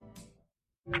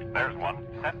There's one.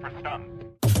 Set for stun.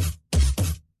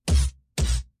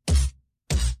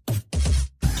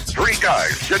 Three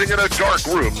guys sitting in a dark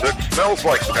room that smells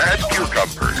like bad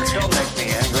cucumbers. Don't make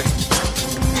me angry.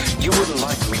 You wouldn't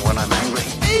like me when I'm angry.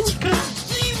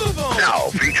 Inconceivable! Now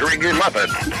featuring 11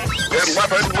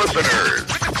 listeners.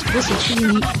 This is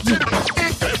Unique Geek.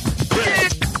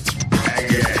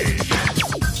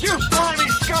 You slimy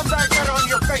scumbag, get on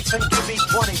your face and give me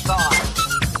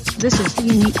 25. This is the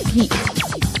Unique Geek.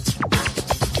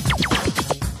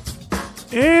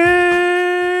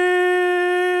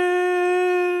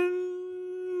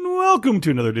 And welcome to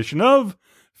another edition of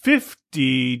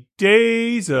 50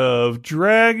 Days of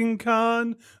Dragon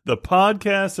Con, the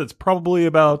podcast that's probably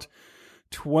about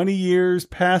 20 years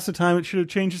past the time it should have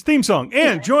changed its theme song.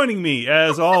 And joining me,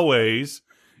 as always,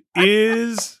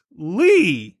 is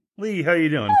Lee. Lee, how you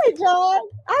doing? Hey, John.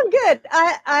 I'm good.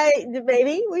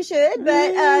 Maybe we should,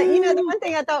 but the one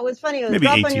thing I thought was funny was Maybe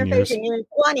drop on 18 your years. face and give me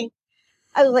 20.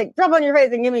 I was like, drop on your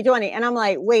face and give me 20. And I'm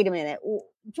like, wait a minute.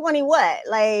 20 what?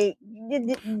 Like,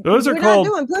 Those are we're called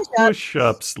not doing push-ups.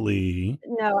 push-ups, Lee.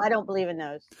 No, I don't believe in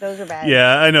those. Those are bad.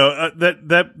 Yeah, I know.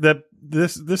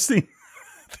 This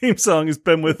theme song has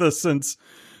been with us since,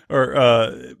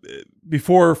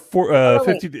 before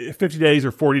 50 days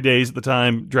or 40 days at the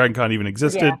time DragonCon even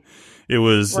existed. Yeah. It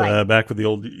was Right. back with the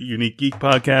old Unique Geek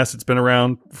podcast. It's been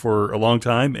around for a long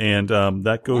time, and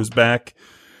that goes back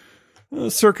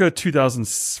circa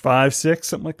 2005, 6,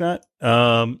 something like that.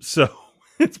 So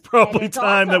it's probably it's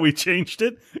time that awesome. we changed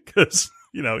it because,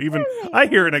 even I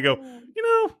hear it and I go,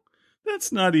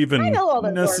 that's not I even know all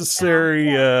those words necessary.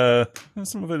 now.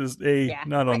 Some of it is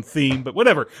not on theme, but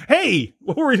whatever. Hey,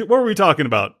 what were we talking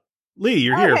about? Lee,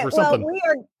 you're here for something.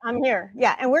 I'm here.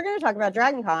 Yeah. And we're going to talk about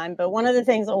DragonCon, but one of the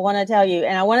things I want to tell you,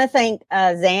 and I want to thank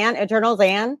Zan, Eternal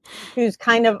Zan, who's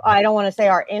kind of, I don't want to say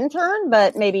our intern,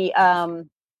 but maybe, I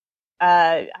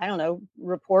don't know,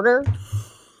 reporter,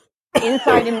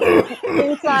 inside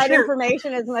Sure.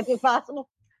 information as much as possible.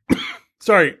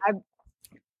 Sorry.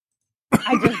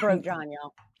 I just broke John,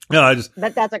 y'all. No,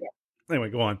 But that's okay.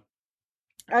 anyway, go on.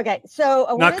 Okay. So I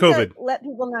Not wanted COVID. to let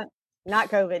people know, not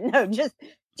COVID. No, just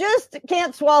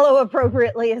can't swallow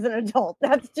appropriately as an adult.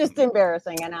 That's just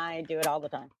embarrassing. And I do it all the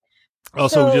time.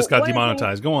 Also, we So, just got one of the things-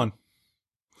 demonetized. Go on.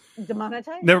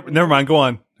 Demonetized? Never mind. Go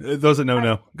on. Those that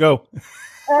know. Go.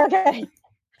 Okay. I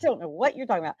don't know what you're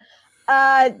talking about.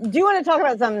 Do you want to talk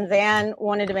about something Zan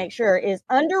wanted to make sure is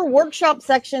under workshop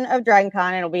section of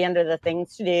DragonCon? It'll be under the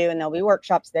things to do, and there'll be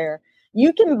workshops there.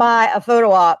 You can buy a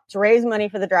photo op to raise money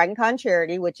for the DragonCon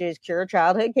charity, which is Cure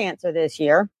Childhood Cancer this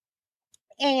year.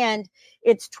 And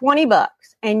it's $20.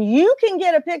 And you can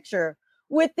get a picture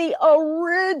with the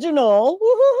original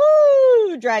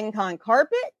DragonCon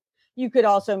carpet. You could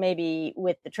also maybe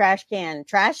with the trash can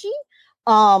trashy.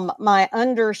 My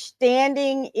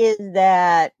understanding is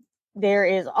that there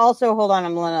is also, hold on,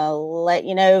 I'm going to let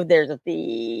you know, there's a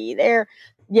fee there.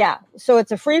 Yeah. So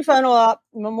it's a free photo op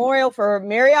memorial for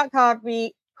Marriott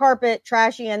carpet,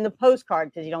 trashy, and the postcard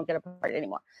because you don't get a postcard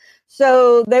anymore.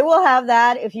 So they will have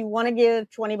that. If you want to give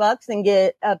 $20 and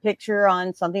get a picture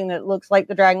on something that looks like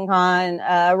the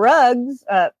DragonCon rugs,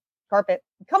 carpet,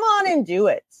 come on and do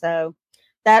it. So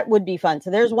that would be fun. So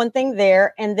there's one thing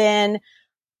there. And then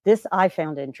this I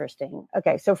found interesting.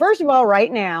 Okay, so first of all,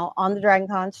 right now on the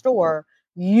DragonCon store,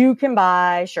 you can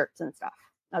buy shirts and stuff.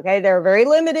 Okay, they're very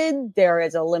limited. There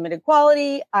is a limited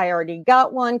quality. I already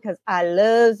got one because I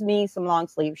loves me some long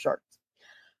sleeve shirts.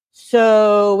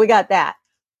 So we got that.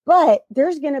 But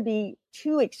there's going to be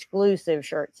 2 exclusive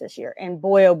shirts this year. And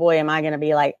boy, oh boy, am I going to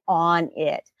be like on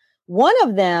it. One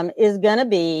of them is going to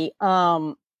be,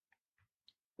 there's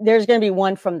going to be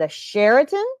one from the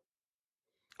Sheraton.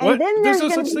 What? And then There's no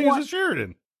there's such going to thing be as one, a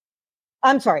Sheridan.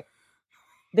 I'm sorry,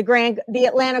 the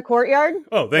Atlanta Courtyard.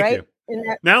 Oh, thank right? you. In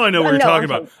that, Now I know what Oh, you're no, talking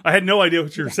I'm about. sorry. I had no idea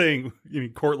what you were saying. You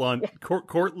mean Cortland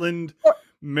Portland,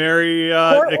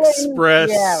 Marriott Express,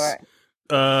 Yeah,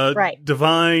 right. Right.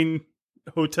 Divine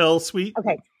Hotel Suite.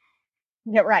 Okay.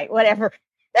 Yeah, right. Whatever.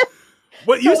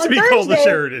 What So used to on be called the Thursday-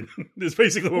 Sheridan is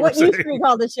basically what What we're used to saying. be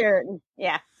called the Sheraton.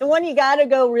 Yeah. The one you got to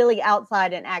go really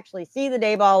outside and actually see the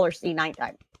day ball or see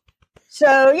nighttime.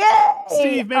 So, yeah.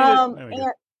 Steve made it. There we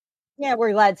go. Yeah,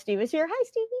 we're glad Steve is here. Hi,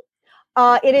 Stevie.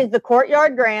 It is the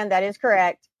Courtyard Grand. That is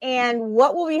correct. And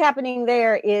what will be happening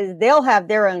there is they'll have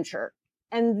their own shirt.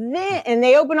 And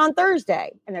they open on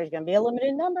Thursday. And there's going to be a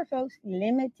limited number, folks.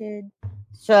 Limited.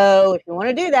 So if you want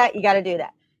to do that, you got to do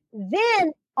that.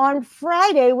 Then on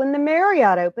Friday, when the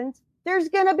Marriott opens, there's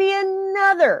going to be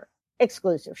another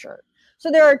exclusive shirt. So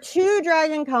there are 2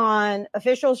 Dragon Con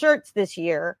official shirts this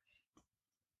year.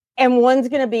 and one's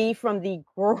going to be from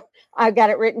I've got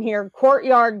it written here,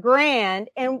 Courtyard Grand,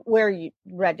 and where you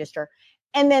register.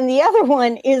 And then the other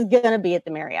one is going to be at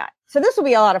the Marriott. So this will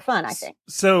be a lot of fun, I think.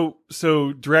 So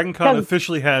DragonCon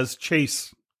officially has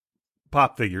Chase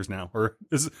pop figures now, or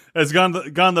has gone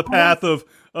the path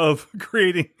of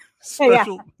creating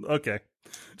special. Yeah. Okay,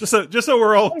 just so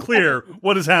we're all clear,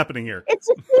 what is happening here?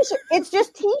 It's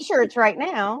just T-shirts right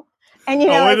now, and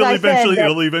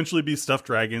it'll eventually be stuffed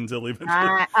dragons. It'll eventually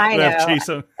I know have Chase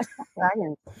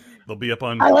dragons. They'll be up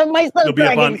on. I love my They'll be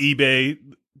dragons. up on eBay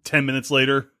 10 minutes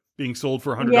later, being sold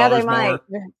for $100 yeah, they more. might.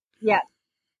 Yeah,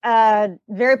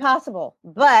 very possible,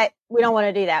 but we don't want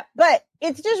to do that. But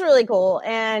it's just really cool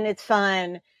and it's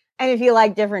fun. And if you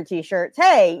like different T-shirts,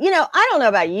 hey, I don't know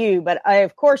about you, but I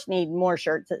of course need more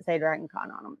shirts that say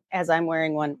DragonCon on them, as I'm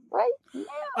wearing one right now.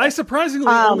 I surprisingly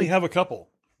only have a couple.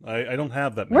 I don't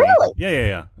have that many. Really?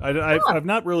 Yeah. I've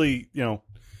not really,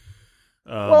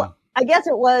 well, I guess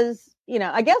it was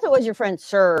your friend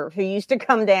Serve who used to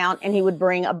come down and he would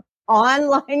bring a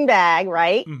online bag,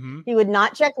 right? Mm-hmm. He would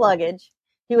not check luggage.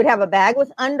 He would have a bag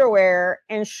with underwear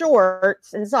and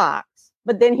shorts and socks,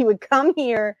 but then he would come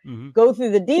here, go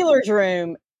through the dealer's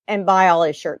room, and buy all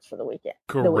his shirts for the weekend.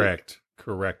 Correct.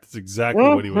 That's exactly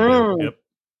what he would do.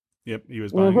 Yep. He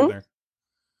was buying it there.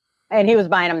 And he was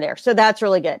buying them there. So that's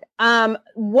really good.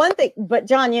 One thing, but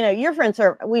John, your friend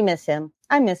Serve, we miss him.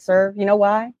 I miss Serve. You know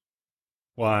why?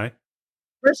 Why?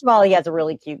 First of all, he has a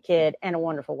really cute kid and a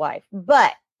wonderful wife.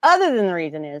 But other than the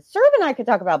reason is, Serve and I could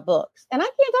talk about books, and I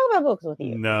can't talk about books with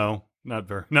you. No, not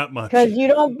much. Because you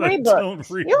don't read books. Don't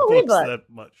read books that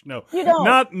much. No, you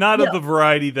don't. Not of the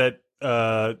variety that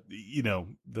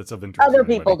that's of interest. Other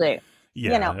people do.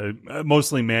 Yeah,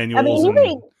 mostly manuals. I mean, you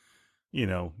read,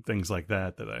 things like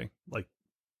that I like.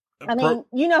 I mean,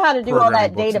 you know how to do all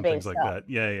that database things stuff. like that.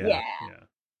 Yeah.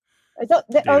 So,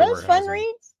 are those fun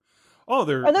reads? Oh,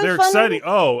 they're exciting. Reads?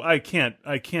 Oh, I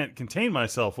can't contain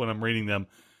myself when I'm reading them.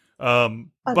 Okay.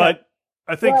 But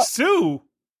I think Sue,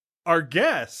 our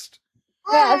guest,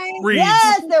 reads.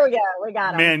 Yes, there we go. We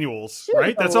got manuals,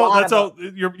 right? That's all.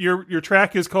 Your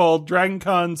track is called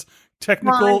DragonCon's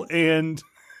technical and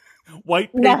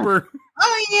white paper. No.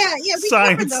 Oh yeah, we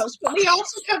cover those, but we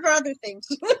also cover other things.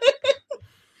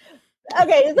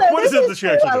 Okay, so what is it that she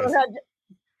actually does?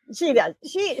 She does.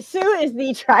 Sue is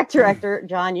the track director.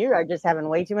 John, you are just having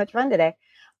way too much fun today.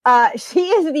 She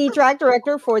is the track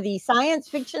director for the science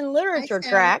fiction literature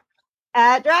track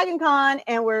at DragonCon,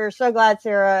 and we're so glad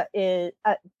Sarah is.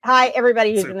 Hi,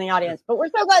 everybody who's in the audience, but we're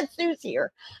so glad Sue's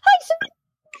here. Hi, Sue.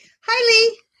 Hi,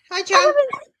 Lee. Hi, John.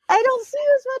 I don't see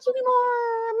you as much anymore.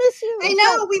 I miss you. I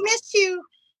know. We missed you.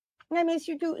 I miss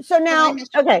you too. So now,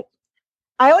 okay.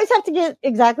 I always have to get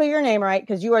exactly your name right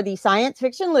because you are the science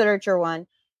fiction literature one.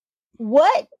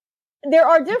 What? There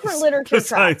are different literature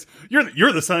tracks.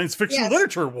 You're the science fiction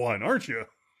literature one, aren't you?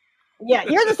 Yeah,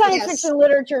 you're the science fiction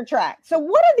literature track. So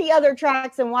what are the other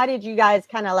tracks and why did you guys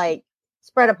kind of like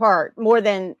spread apart more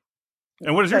than...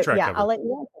 And what is your track cover? I'll let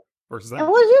you answer. Versus that? And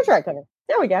what is your track cover?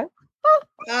 There we go.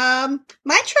 My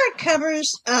track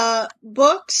covers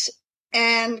books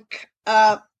and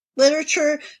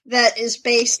literature that is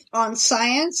based on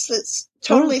science. That's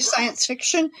totally science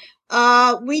fiction.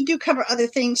 We do cover other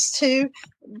things too,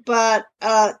 but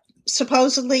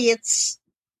supposedly it's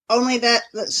only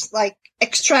that's like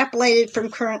extrapolated from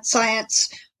current science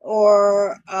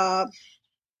or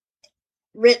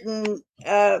written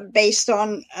based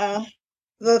on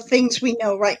the things we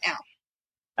know right now.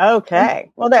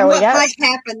 Okay. Well, there we go. What might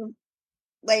happen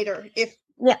later if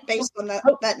based on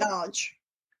that knowledge.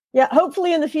 Yeah,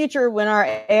 hopefully in the future when our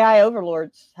AI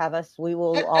overlords have us, we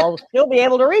will all still be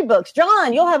able to read books.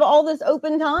 John, you'll have all this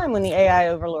open time when the AI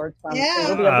overlords come. Yeah. So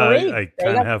you'll be able to read. I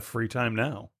kind of have free time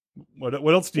now. What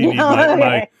else do you need?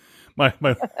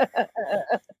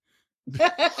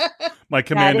 My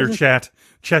commander chat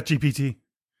GPT.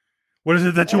 What is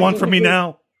it that you want from me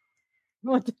now?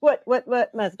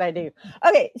 What must I do?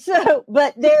 Okay, so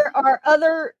but there are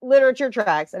other literature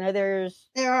tracks. I know there's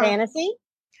fantasy.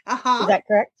 Is that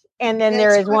correct? And then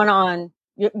there is one on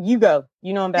you go.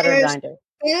 You know them better than I do.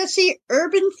 Fantasy,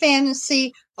 urban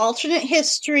fantasy, alternate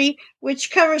history,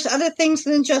 which covers other things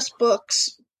than just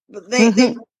books.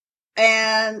 They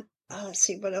and let's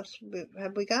see what else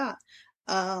have we got.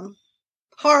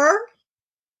 Horror.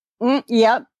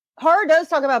 Yep, horror does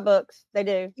talk about books. They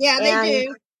do. Yeah, they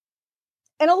do.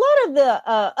 And a lot of the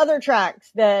other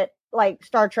tracks that like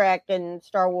Star Trek and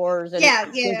Star Wars and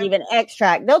even X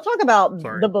Track, they'll talk about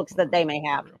the books that they may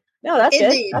have. No, that's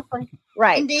Indeed. good. That's fine.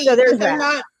 Right. Indeed. So there's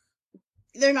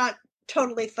they're not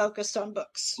totally focused on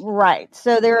books. Right.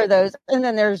 So there are those, and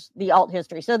then there's the alt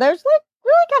history. So there's like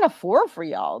really kind of for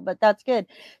y'all, but that's good.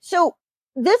 So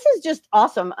this is just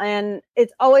awesome. And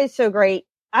it's always so great.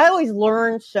 I always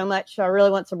learn so much. So I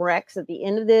really want some recs at the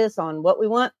end of this on what we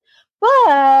want.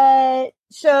 But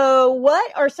so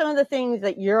what are some of the things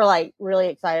that you're like really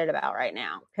excited about right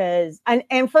now? Because,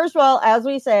 and first of all, as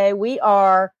we say, we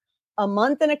are a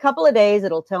month and a couple of days.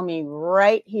 It'll tell me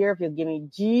right here if you'll give me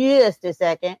just a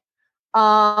second.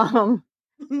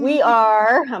 We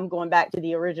are, I'm going back to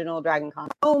the original Dragon Con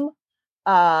home.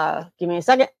 Give me a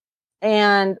second.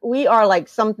 And we are like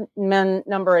some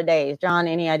number of days. John,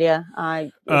 any idea? Yeah.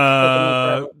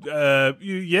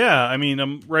 I mean,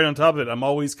 I'm right on top of it. I'm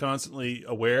always constantly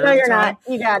aware. No, of you're time.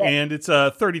 not. You got it. And it's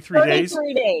 33 days.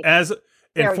 33 days. As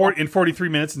There we in 43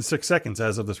 minutes and 6 seconds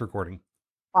as of this recording.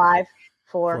 5,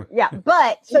 4. Yeah.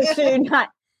 But so soon, not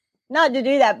to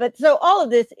do that. But so all of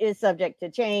this is subject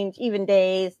to change, even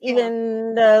days,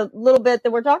 even the little bit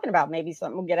that we're talking about. Maybe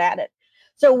something will get added.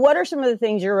 So what are some of the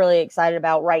things you're really excited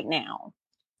about right now?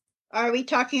 Are we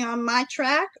talking on my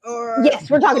track or?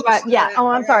 Yes, we're talking about, Oh,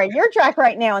 I'm sorry. Your track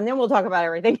right now, and then we'll talk about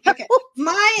everything. Okay.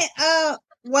 My,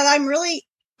 what I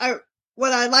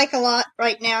like a lot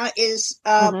right now is,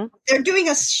 they're doing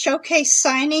a showcase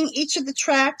signing. Each of the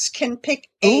tracks can pick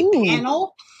a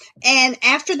panel. And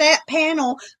after that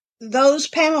panel, those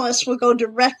panelists will go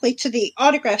directly to the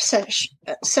autograph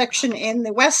section in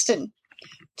the Westin.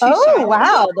 Oh,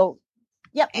 wow.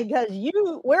 Yep, because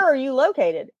where are you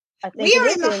located? I think we are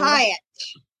in the Hyatt.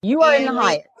 You are in the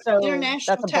Hyatt, so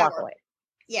International that's a Tower. block away.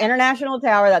 Yeah. International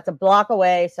Tower, that's a block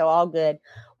away, so all good.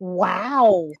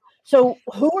 Wow. So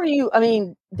who are you? I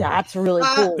mean, that's really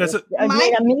cool.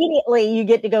 Immediately you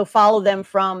get to go follow them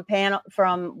from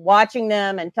watching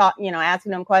them and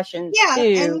asking them questions.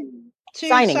 To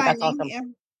signing. That's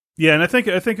awesome. Yeah, and I think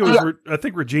it was I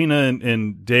think Regina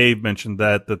and Dave mentioned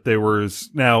that there was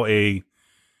now a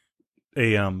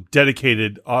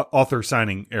dedicated author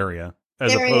signing area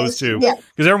as opposed to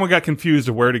because everyone got confused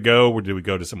of where to go. Did we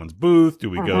go to someone's booth? Do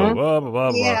we go blah blah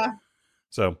blah blah?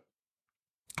 So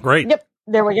great. Yep,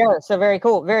 there we go. So very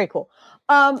cool, very cool.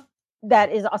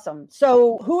 That is awesome.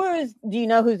 So do you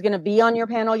know who's going to be on your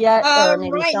panel yet? Or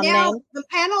maybe right some now, name? the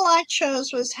panel I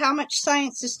chose was How Much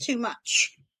Science is Too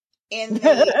Much. In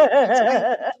the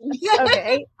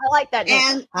okay, I like that name.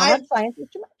 And How much science is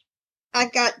too much? I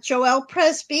got Joelle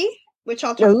Presby, which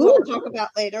we'll talk about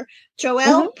later.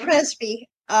 Joelle Presby.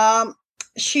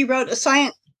 She wrote a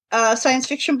science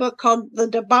fiction book called The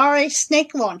Dabare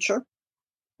Snake Launcher,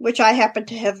 which I happen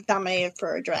to have nominated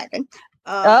for a dragon.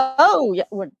 Yeah,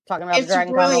 we're talking about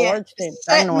Dragon Con Awards.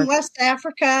 Set in West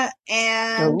Africa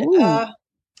and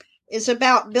is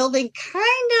about building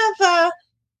kind of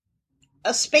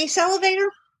a space elevator.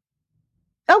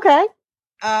 Okay.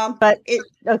 But it's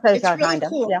really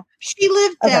cool. Yeah. She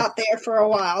lived out there for a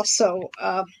while, so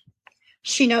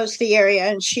she knows the area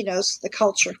and she knows the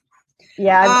culture.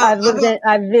 Yeah,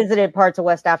 I've visited parts of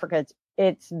West Africa.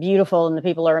 It's beautiful and the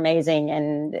people are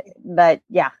amazing, but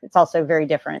it's also very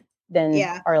different than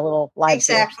our little lives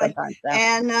here sometimes. So.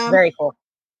 And very cool.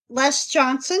 Les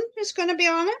Johnson is going to be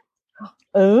on it.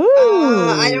 Ooh.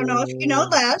 I don't know if you know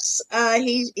Les.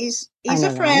 He's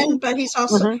a friend, but he's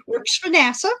also works for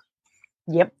NASA.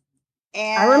 Yep.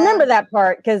 And I remember that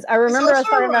part because I remember us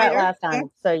talking about it last time.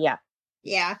 So yeah.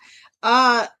 Yeah.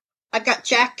 I got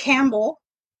Jack Campbell,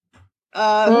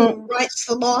 who writes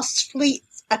the Lost Fleet.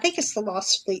 I think it's the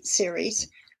Lost Fleet series.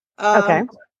 Okay.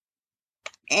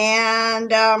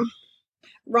 And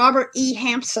Robert E.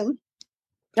 Hampson.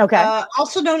 Okay.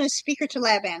 Also known as Speaker to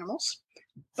Lab Animals.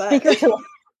 But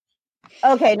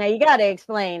okay, now you got to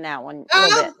explain that one a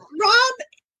little bit. Rob,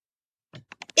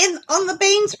 on the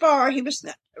Baines Bar,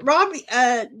 Rob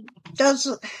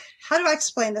does. How do I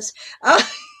explain this? Well,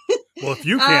 if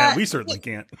you can't, we certainly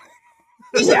can't.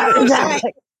 He's a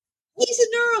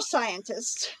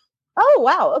neuroscientist. Oh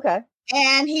wow! Okay.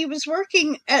 And he was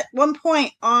working at one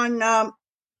point on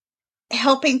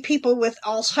helping people with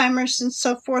Alzheimer's and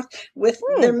so forth with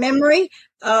their memory.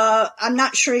 I'm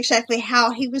not sure exactly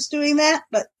how he was doing that,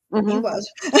 but he was.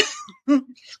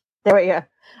 There we go.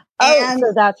 Oh,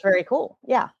 so that's very cool.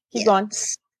 Yeah, keep going.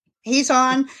 He's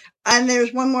on, and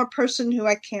there's one more person who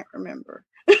I can't remember.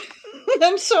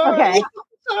 I'm sorry. Okay.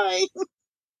 Sorry.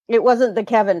 It wasn't the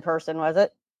Kevin person, was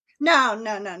it? No.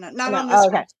 Not on this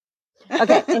one.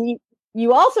 Okay. And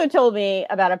you also told me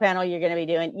about a panel you're going to be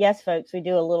doing. Yes, folks, we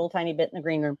do a little tiny bit in the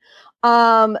green room.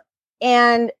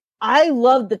 And I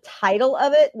love the title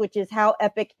of it, which is How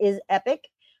Epic is Epic,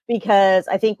 because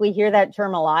I think we hear that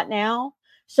term a lot now.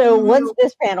 So what's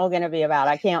this panel going to be about?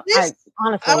 Honestly, this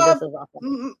is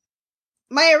awesome.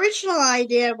 My original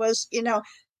idea was,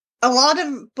 a lot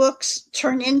of books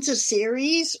turn into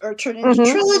series or turn into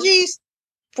Mhm. trilogies,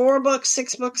 4 books,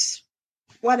 6 books,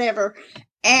 whatever.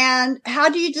 And how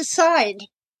do you decide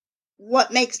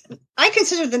what makes, I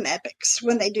consider them epics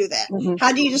when they do that. Mhm.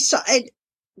 How do you decide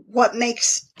what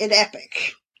makes it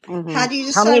epic? Mhm. How do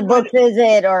you How many decide what, books is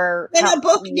it? Or when how- a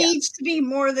book yeah. needs to be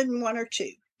more than 1 or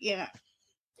 2, you know?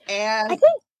 And I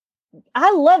think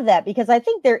I love that because I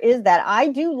think there is that. I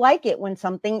do like it when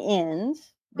something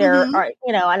ends. There Mhm. are,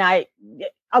 you know, and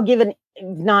I'll give it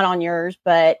not on yours,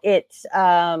 but it's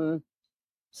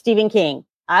Stephen King.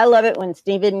 I love it when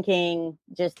Stephen King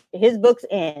just his books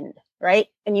end, right?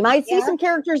 And you might see Yeah. some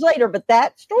characters later, but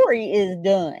that story is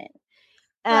done.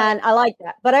 And Right. I like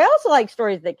that. But I also like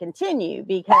stories that continue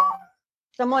because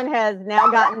someone has now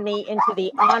gotten me into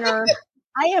the honor.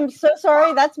 I am so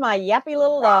sorry. That's my yappy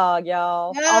little dog,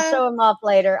 y'all. I'll show him off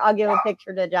later. I'll give a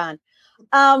picture to John.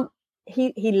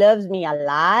 He loves me a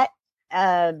lot.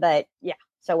 But yeah,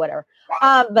 so whatever.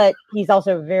 But he's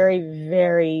also very,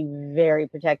 very, very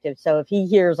protective. So if he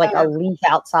hears like a leaf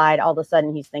outside, all of a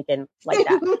sudden he's thinking like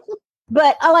that.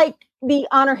 But I like the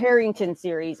Honor Harrington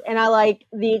series and I like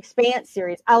the Expanse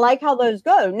series. I like how those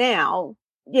go. Now,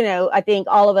 you know, I think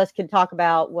all of us could talk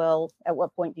about, well, at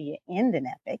what point do you end an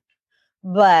epic?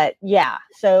 But yeah,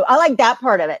 so I like that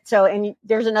part of it. So, and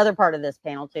there's another part of this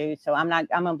panel too. So I'm going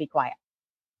to be quiet.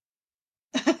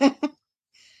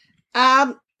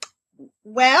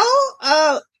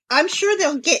 Well, I'm sure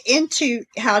they'll get into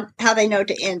how they know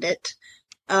to end it.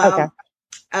 Okay.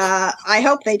 I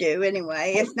hope they do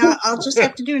anyway. If not, I'll just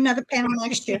have to do another panel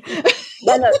next year.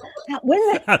 When the,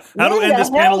 How to when end the this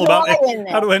hell panel do about I win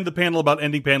how this? to end the panel about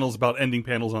ending panels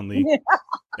on the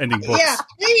ending books. Yeah,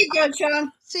 there you go,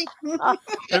 John. See,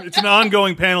 It's an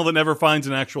ongoing panel that never finds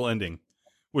an actual ending,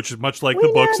 which is much like We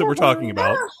the books that never we're talking find-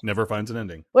 about. Never finds an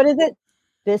ending. What is it?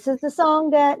 This is the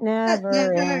song that that never,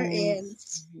 never ends.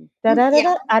 ends. Da-da-da-da.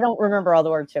 Yeah. I don't remember all the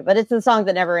words to it, but it's the song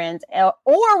that never ends.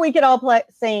 Or we could all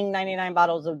sing 99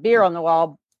 bottles of beer on the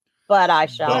wall, but I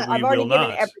shall. But we I've already will given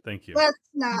not. Thank you. Let's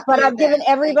not. but do I've given that.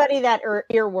 everybody that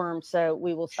earworm, so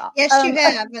we will stop. Yes, you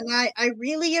have, and I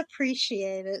really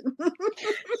appreciate it.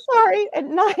 Sorry, at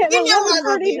 9 at You know I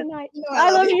love 11:30 you. tonight. You know I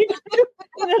love you too.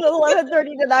 And at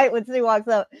 11:30 tonight when Sue walks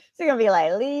up, she's gonna be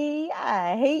like, "Lee,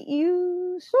 I hate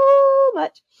you so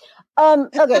much."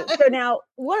 Okay, so now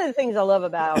one of the things I love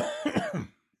about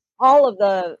all of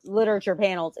the literature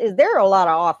panels is there are a lot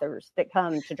of authors that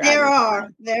come to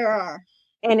Dragon. There are.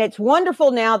 And it's wonderful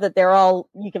now that they're all,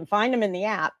 you can find them in the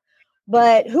app.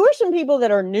 But who are some people that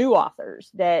are new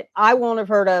authors that I won't have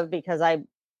heard of because I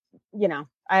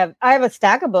have a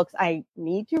stack of books I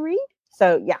need to read.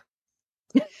 So yeah.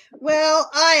 Well,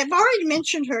 I have already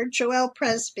mentioned her, Joelle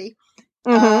Presby.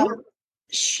 Mhm.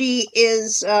 She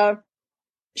is.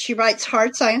 She writes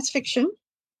hard science fiction,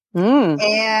 Mm.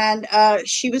 and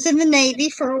she was in the Navy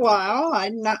for a while.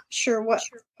 I'm not sure what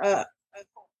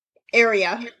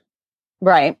area.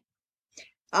 Right.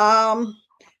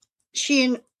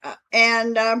 She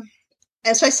and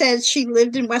as I said, she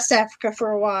lived in West Africa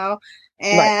for a while,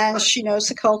 and she knows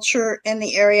the culture in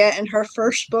the area. And her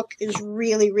first book is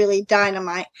really, really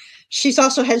dynamite. She's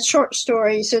also had short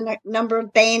stories in a number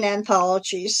of Baen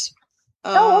anthologies.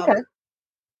 Oh, okay.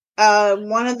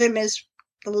 One of them is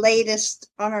the latest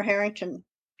Honor Harrington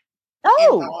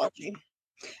Oh, anthology,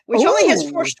 which only has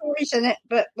 4 Ooh. stories in it,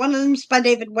 but one of them is by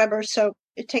David Weber, so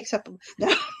it takes up.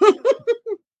 No.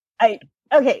 okay.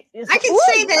 I can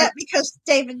say that because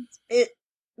David,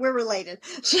 we're related.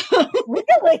 So,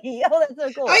 Really? Oh, that's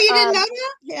so cool. oh, you didn't know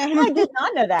that? Yeah. I did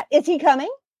not know that. Is he coming?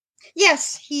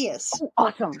 Yes, he is.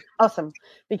 Awesome.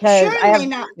 Because Sure, I have, may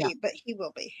not yeah, be, but he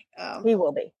will be. he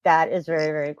will be. That is very,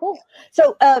 very cool.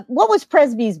 So, what was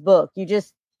Presby's book? You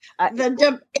just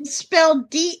It's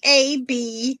spelled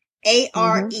Dabare,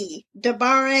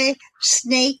 Dabare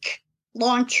Snake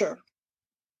Launcher.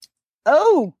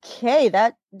 okay.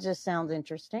 That just sounds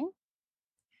interesting.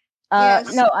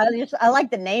 Yes. No, I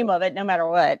like the name of it. No matter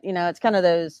what, it's kind of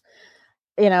those.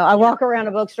 I walk around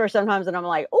a bookstore sometimes and I'm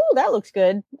like, oh, that looks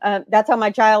good. That's how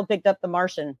my child picked up The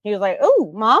Martian. He was like,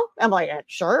 oh, Mom. I'm like,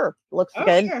 sure, looks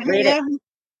good. Sure, Read yeah. it.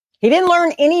 He didn't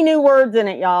learn any new words in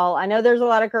it, y'all. I know there's a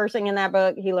lot of cursing in that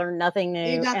book. He learned nothing new.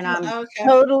 And I'm Okay.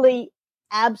 totally,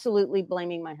 absolutely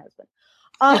blaming my husband.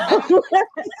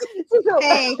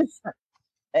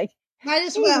 Hey. Might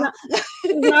as He's well.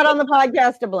 He's not on the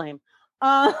podcast to blame.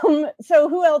 So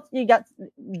who else? You got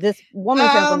this woman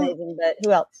sounds amazing, but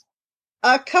who else?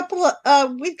 A couple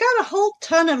of we've got a whole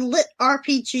ton of lit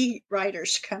RPG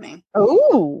writers coming.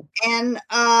 Oh, And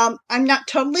I'm not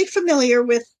totally familiar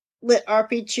with lit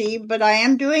RPG, but I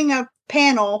am doing a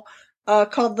panel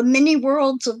called The Mini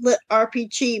Worlds of Lit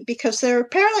RPG, because there are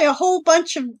apparently a whole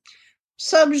bunch of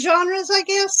subgenres, I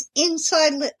guess,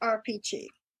 inside Lit RPG.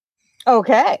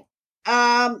 Okay.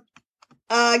 A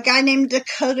guy named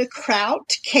Dakota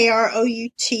Kraut,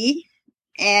 Krout,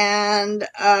 and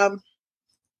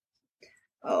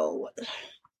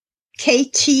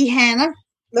KT Hannah.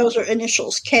 Those are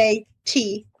initials,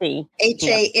 KT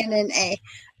HANNA.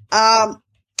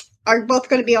 Are both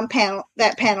going to be on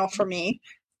that panel for me,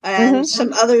 and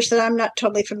some others that I'm not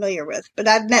totally familiar with, but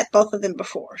I've met both of them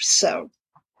before. So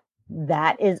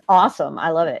that is awesome.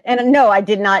 I love it. And no, I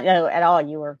did not know at all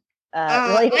you were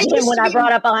related to him when I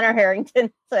brought up Honor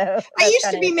Harrington. So I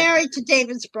used to be married to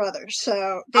David's brother,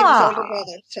 so David's older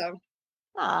brother. So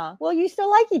well, you still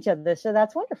like each other, so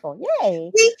that's wonderful.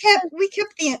 Yay! We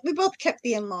both kept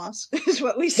the in-laws. Is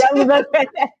what we said.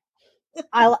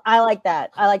 I like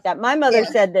that. I like that. My mother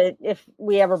said that if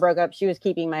we ever broke up, she was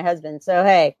keeping my husband. So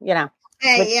hey,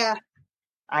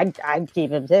 I'd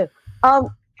keep him too.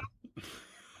 But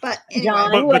anyway.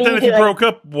 John, but then if you broke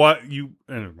up, what you?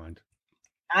 Never mind.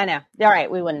 I know. All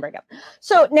right, we wouldn't break up.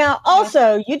 So now,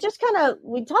 also, you just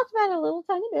we talked about it a little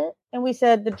tiny bit, and we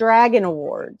said the Dragon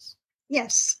Awards.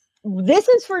 Yes. This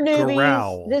is for newbies.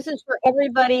 Growl. This is for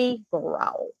everybody.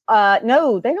 Growl.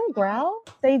 No, they don't growl.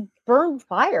 They burn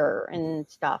fire and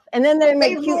stuff, and then they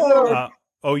make cute little.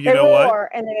 You know what?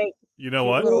 And they make. You know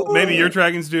what? Maybe your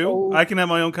dragons do. I can have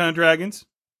my own kind of dragons.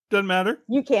 Doesn't matter.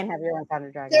 You can't have your own kind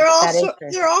of dragons. There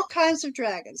are all kinds of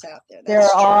dragons out there. There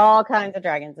are all kinds of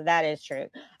dragons. That is true.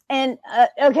 And but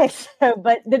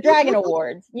the Dragon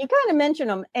Awards, you kind of mentioned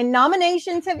them, and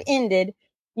nominations have ended.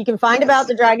 You can find about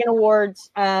the Dragon Awards.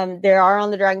 They are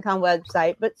on the Dragon Con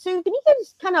website. But Sue, can you give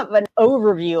us kind of an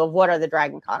overview of what are the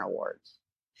Dragon Con Awards?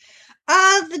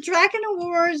 The Dragon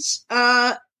Awards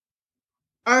are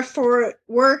for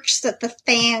works that the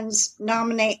fans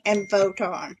nominate and vote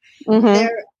on.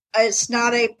 It's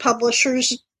not a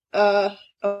publisher's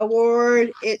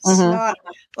award. It's not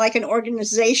like an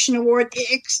organization award,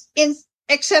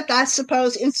 except I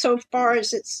suppose insofar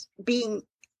as it's being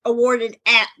awarded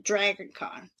at Dragon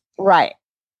Con. Right.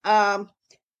 So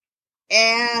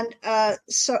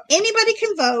anybody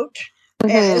can vote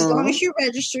as long as you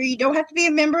register. You don't have to be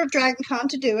a member of Dragon Con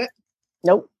to do it.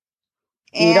 Nope.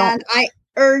 And I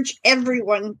urge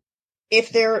everyone,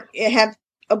 if they have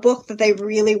a book that they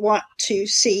really want to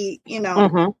see,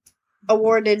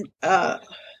 awarded,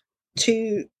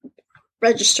 to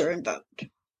register and vote.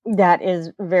 That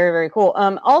is very, very cool.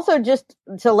 Also, just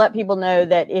to let people know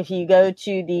that if you go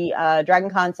to the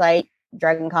DragonCon site,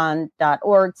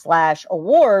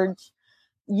 dragoncon.org/awards,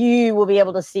 you will be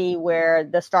able to see where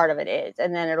the start of it is,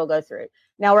 and then it'll go through.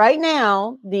 Now, right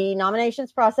now, the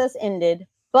nominations process ended,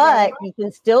 but you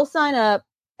can still sign up.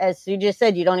 As Sue just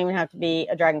said, you don't even have to be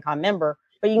a DragonCon member,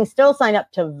 but you can still sign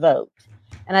up to vote.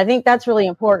 And I think that's really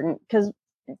important because,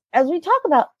 as we talk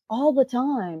about all the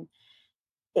time,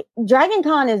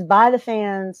 DragonCon is by the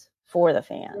fans for the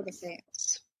fans. For the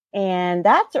fans. And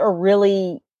that's a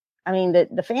really,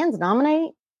 the fans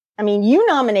nominate. You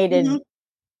nominated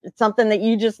something that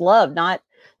you just love, not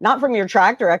from your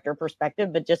track director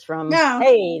perspective, but just from,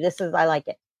 hey, I like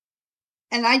it.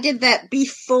 And I did that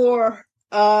before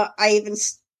I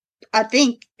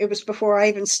think it was before I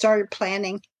even started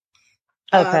planning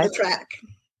the track.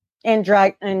 And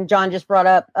John just brought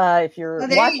up, if you're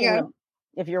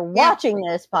watching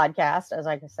this podcast, as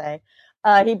I can say,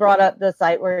 he brought up the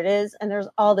site where it is, and there's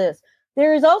all this.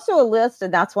 There is also a list,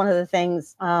 and that's one of the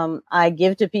things I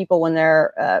give to people when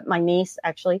they're, my niece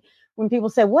actually, when people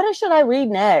say, what should I read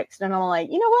next? And I'm like,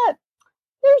 you know what?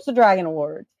 Here's the Dragon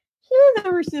Awards. Here are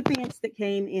the recipients that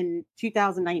came in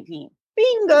 2019.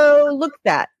 Bingo! Look at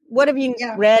that. What have you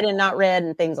read and not read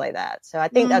and things like that. So I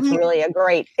think that's really a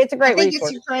great resource. It's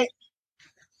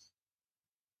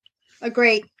a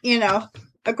great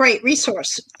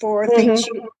resource for things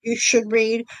you should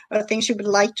read or things you would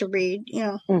like to read,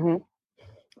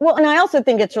 Well, and I also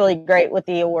think it's really great with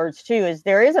the awards too, is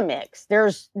there is a mix.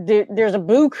 There's a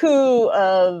buku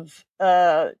of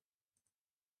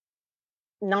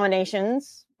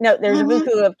nominations. No, there's a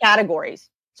buku of categories.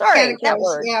 Sorry, that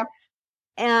word. Yeah.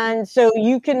 And so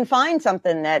you can find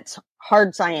something that's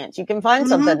hard science. You can find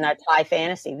something that's high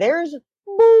fantasy. There's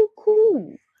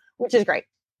buku, which is great.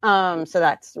 So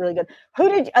that's really good.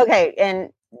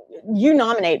 And you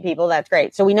nominate people. That's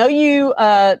great. So we know you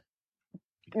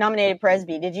nominated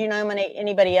Presby. Did you nominate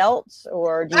anybody else,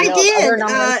 or do you know other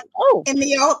nominations?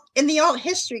 In the alt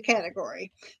history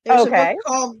category, there's a book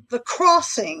called The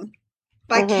Crossing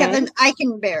by Kevin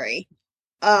Eikenberry,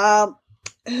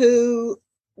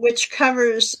 which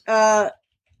covers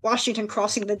Washington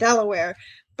crossing the Delaware.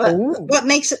 But Ooh. what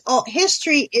makes it alt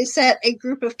history is that a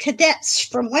group of cadets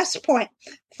from West Point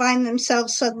find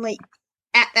themselves suddenly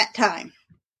at that time.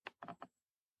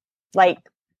 Like,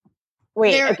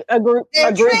 wait, They're- a group They're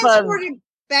of transported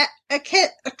back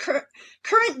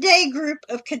current day group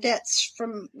of cadets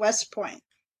from West Point.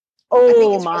 I think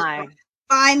oh it's West my. Point.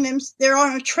 Find them. They're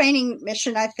on a training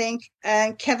mission, I think.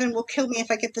 And Kevin will kill me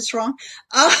if I get this wrong.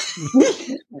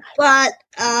 But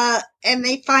and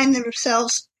they find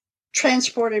themselves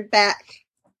transported back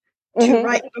to Mhm.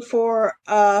 right before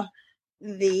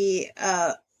the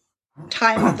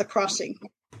time of the crossing.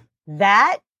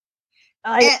 That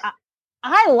And-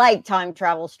 I like time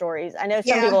travel stories. I know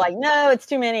some Yeah. people are like, no, it's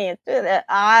too many. It's too that.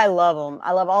 I love them.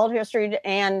 I love alt history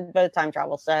and both time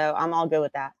travel, so I'm all good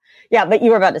with that. Yeah, but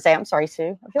you were about to say, I'm sorry,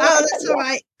 Sue. I feel like I Oh, cut that's you all off.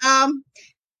 right.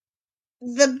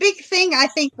 The big thing I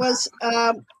think was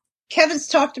Kevin's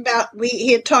talked about.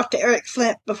 He had talked to Eric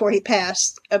Flint before he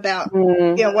passed about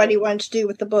Mm. what he wanted to do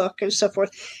with the book and so forth.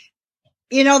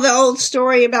 You know the old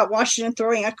story about Washington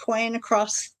throwing a coin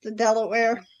across the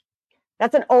Delaware.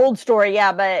 That's an old story,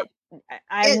 yeah, but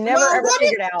I've never ever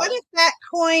figured out. What if that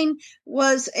coin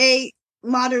was a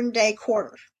modern day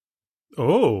quarter?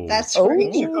 Oh. That's where he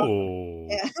Ooh. took off. Oh.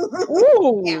 Yeah.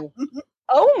 Ooh. Yeah.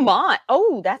 Oh my.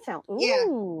 Oh, that sounds. Yeah.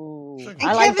 Ooh. And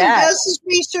I like Kevin that. does his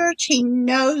research. He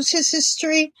knows his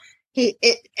history. And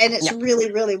it's Yeah.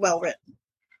 really, really well written.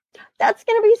 That's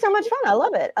going to be so much fun. I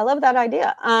love it. I love that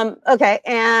idea. Okay.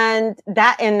 And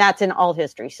that's in all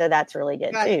history. So that's really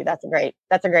good Right. too. That's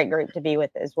a great group to be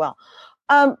with as well.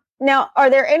 Now, are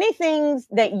there any things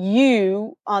that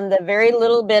you, on the very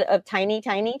little bit of tiny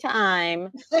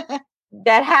time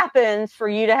that happens for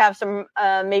you to have some,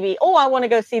 maybe, I want to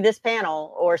go see this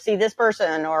panel or see this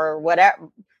person or whatever,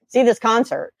 see this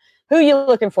concert. Who are you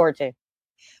looking forward to?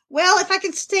 Well, if I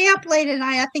can stay up late at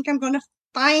night, I think I'm going to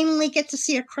finally get to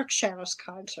see a Crook Shadows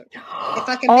concert. If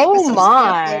I can make Oh myself stay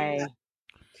up late my. enough.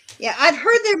 Yeah, I've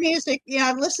heard their music.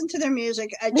 I've listened to their music.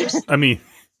 I just I mean,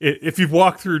 if you've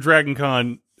walked through Dragon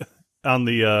Con on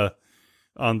the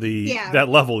Yeah. that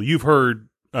level, you've heard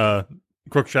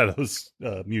Crook Shadows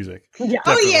music. Yeah.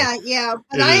 Oh Definitely. yeah.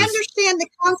 But It I is. understand the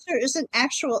concert is an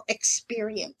actual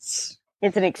experience.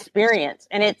 It's an experience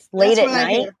and it's late That's at what I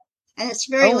night. hear. And it's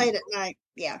very Oh. late at night.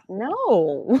 Yeah.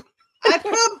 No.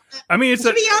 I mean, it's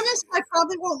To be honest, I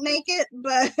probably won't make it,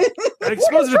 but I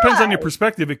suppose it depends on your try.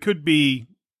 perspective. It could be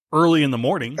early in the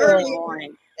morning. Early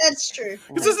morning. that's true.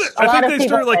 This is A lot I of think they people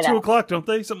start at like say 2 that. o'clock, don't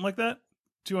they? Something like that.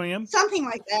 2 a.m. Something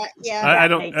like that. Yeah. I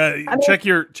don't. I mean- Check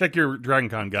your Dragon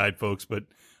Con guide, folks. But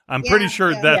I'm pretty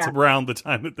sure yeah. that's Yeah. around the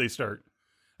time that they start.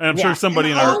 And I'm Yeah. sure somebody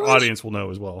in And our always- audience will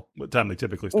know as well what time they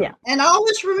typically start. Yeah. And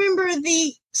always remember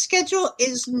the schedule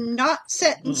is not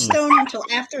set in Mm-mm. stone until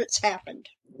after it's happened.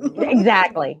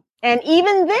 Exactly. And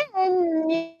even then,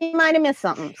 you might have missed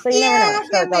something. So you never know.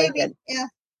 So it's always maybe. good.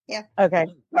 Yeah. Okay.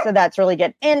 So that's really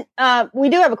good. And we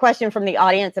do have a question from the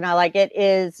audience, and I like it.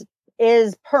 Is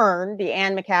Pern, the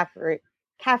Anne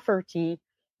McCafferty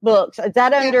books, is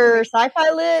that under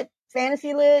sci-fi lit,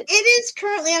 fantasy lit? It is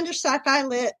currently under sci-fi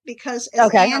lit because, as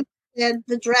Okay. Anne said,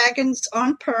 the dragons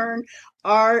on Pern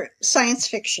are science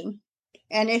fiction.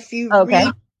 And if you Okay.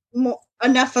 read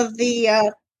enough of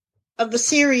the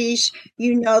series,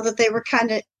 you know that they were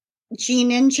kind of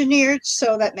gene engineered,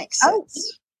 so that makes Oh.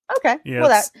 sense. Okay. Yeah,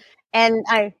 Well, it's-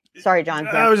 sorry, John.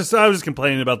 I was just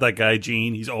complaining about that guy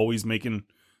Gene. He's always making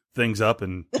things up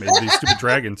and made these stupid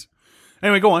dragons.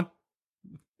 Anyway, go on.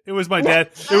 It was my dad.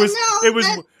 It Oh, was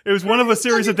no, it was one of a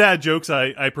series of dad jokes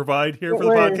I provide here for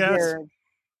the podcast.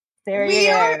 There We you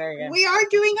go. are There you go. we are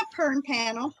doing a Pern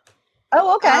panel.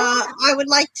 Oh, okay. I would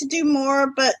like to do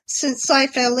more, but since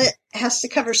sci-fi lit has to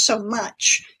cover so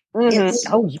much, Mhm. it's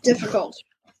Oh, difficult.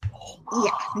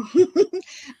 Yeah.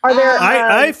 are there?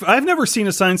 I've never seen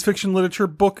a science fiction literature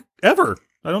book ever.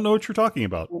 I don't know what you're talking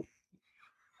about.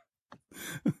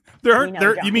 There aren't know,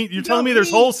 there. John. You mean you're telling me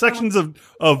there's whole sections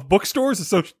of bookstores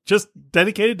so just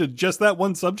dedicated to just that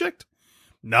one subject?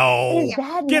 No, Is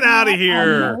that get not out of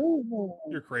here. amazing?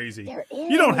 You're crazy. There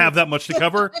You don't is. have that much to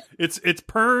cover. It's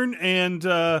Pern and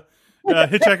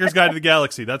Hitchhiker's Guide to the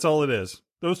Galaxy. That's all it is.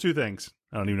 Those two things.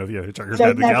 I don't even know if you have Hitchhiker's Guide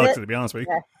to the That's Galaxy, it? to be honest with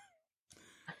you. Yeah.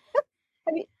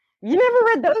 You never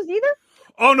read those either?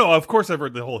 Oh no, of course I've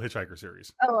read the whole Hitchhiker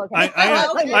series. Oh, okay.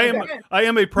 I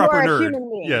am a proper You're a nerd. human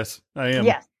being. Yes, I am.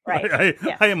 Yes, right.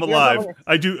 I am You're alive. the one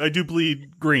I do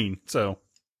bleed green. So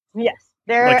Yes.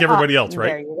 There, Like everybody else, right?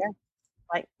 There you go.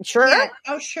 Like, sure. Yeah.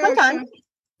 Oh, sure. Sometimes.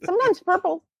 Sometimes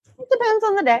purple. It depends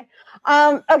on the day.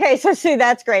 Okay, so Sue,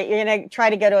 that's great. You're gonna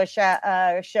try to go to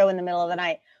a show in the middle of the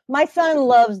night. My son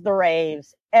loves the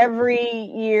raves. Every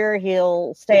year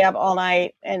he'll stay up all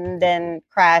night and then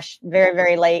crash very,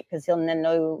 very late because he'll then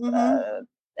know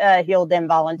he'll then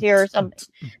volunteer or something,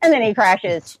 and then he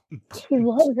crashes. He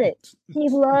loves it. He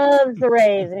loves the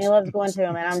raves and he loves going to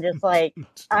them. And I'm just like,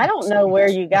 I don't know where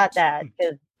you got that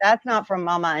because that's not from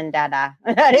Mama and Dada.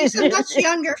 He's a much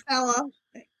younger fellow.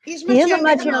 He's much He is younger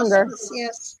much than most younger. of us,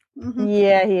 yes. Mhm.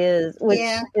 Yeah, he is, which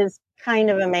Yeah. is kind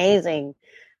of amazing.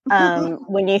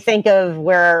 When you think of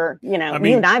where, you know, I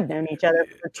mean- you and I've known each other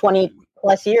for 20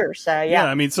 plus years. So Yeah, yeah.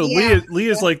 I mean, so Yeah.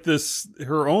 Leah's like this,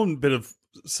 her own bit of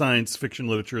science fiction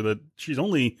literature that she's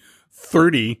only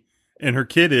 30 and her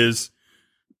kid is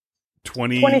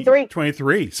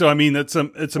 23. So, I mean, it's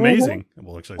amazing.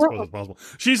 Well, actually, I suppose it's possible.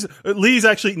 Lee's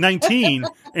actually 19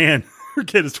 and her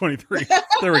kid is 23.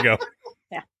 There we go.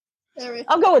 There we-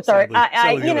 I'll go with 30.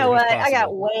 Sadly, You know what? everything's I got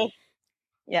possible. way,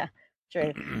 yeah,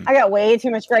 true. I got way too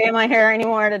much gray in my hair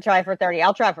anymore to try for 30.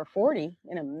 I'll try for 40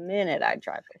 in a minute. I'd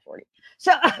try for 40.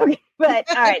 So, okay, but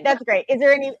all right, that's great.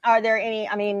 Are there any,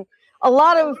 I mean, a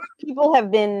lot of people have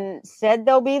said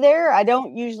they'll be there. I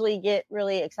don't usually get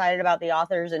really excited about the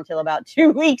authors until about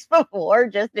 2 weeks before,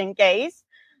 just in case.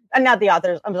 Not the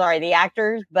authors, I'm sorry, the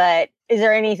actors, but is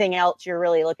there anything else you're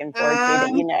really looking forward to that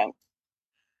you know?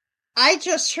 I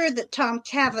just heard that Tom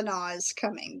Cavanaugh is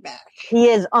coming back. He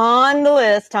is on the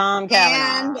list, Tom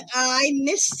Cavanaugh. And I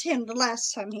missed him the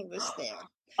last time he was there.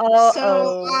 Uh-oh.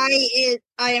 So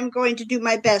I am going to do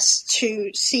my best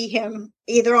to see him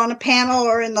either on a panel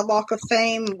or in the Walk of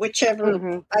Fame, whichever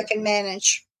Mhm. I can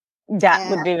manage. That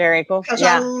would be very cool. Because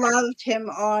I Yeah. loved him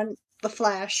on The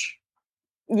Flash.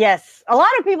 Yes. A lot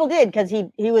of people did because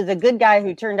he was a good guy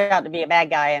who turned out to be a bad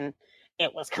guy, and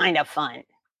it was kind of fun.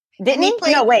 Didn't And he he?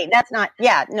 played- No, wait, that's not.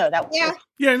 Yeah, no, that was. Yeah.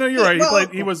 Yeah, no, you're right. Well-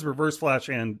 He was Reverse Flash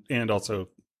and also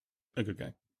a good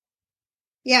guy.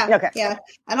 Yeah. Okay. Yeah.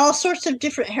 And all sorts of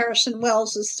different Harrison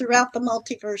Welleses throughout the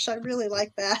multiverse. I really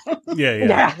like that. Yeah.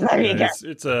 Yeah, there you go.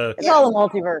 It's a. It's all a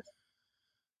multiverse.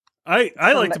 I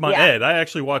liked him on yeah. Ed. I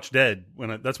actually watched Ed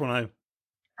that's when I.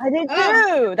 I did too.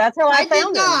 Oh. That's how I I did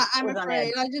found not, it. I'm was on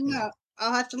afraid. Ed. I did not.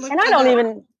 I'll have to look And I that don't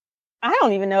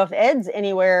up. even know if Ed's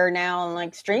anywhere now on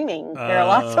like streaming. There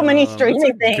are so many That's streaming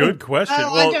a things. Good question.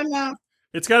 Oh, Well, I don't know.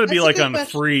 it's got to be That's a like good on a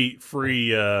question.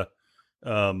 free.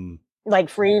 Like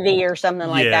Freevee or something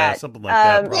like yeah, that. something like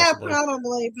that. Yeah, Possibly.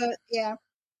 probably, but yeah.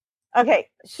 Okay,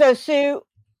 so Sue,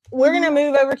 we're going to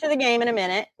move over to the game in a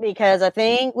minute because I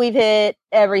think we've hit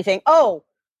everything. Oh,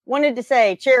 wanted to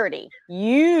say, Charity,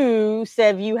 you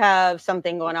said you have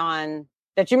something going on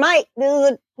that you might.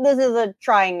 This is a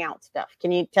trying out stuff.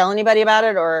 Can you tell anybody about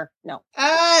it or no?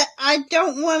 I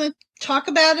don't want to talk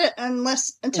about it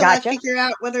until Gotcha. I figure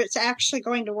out whether it's actually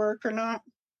going to work or not.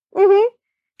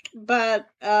 Mm-hmm. But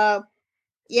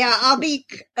yeah, I'll be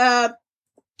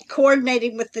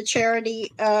coordinating with the charity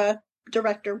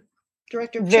director of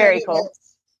Very charity cool.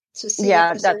 events to see. Yeah,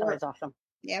 if this that's will always work. awesome.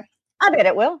 Yeah. I bet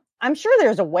it will. I'm sure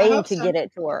there's a way hope to so. get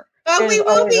it to work. Well, we There's will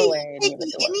always a be way to get taking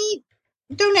it to work. any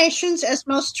donations, as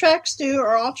most tracks do,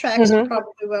 or all tracks Mhm.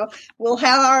 probably will. We'll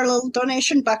have our little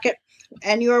donation bucket,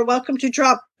 and you are welcome to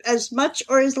drop as much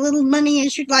or as little money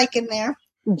as you'd like in there.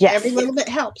 Yes. Every little bit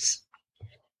helps.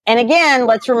 And again,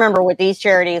 let's remember with these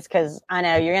charities, because I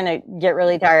know you're going to get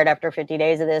really tired after 50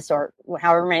 days of this or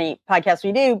however many podcasts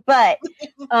we do. But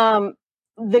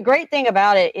the great thing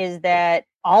about it is that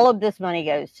all of this money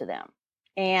goes to them.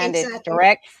 And it's Exactly.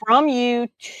 direct from you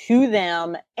to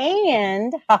them.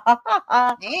 And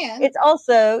And it's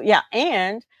also,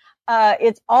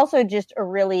 it's also just a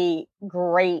really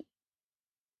great,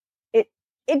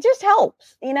 it just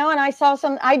helps, and I saw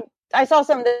some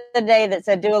the other day that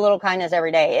said, do a little kindness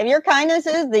every day. If your kindness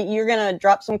is that you're going to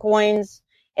drop some coins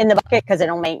in the bucket because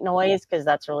it'll make noise, because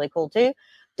that's really cool too.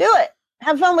 Do it.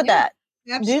 Have fun with that.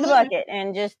 absolutely. Do the bucket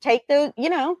and just take those,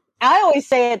 I always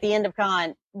say at the end of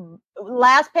con,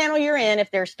 last panel you're in,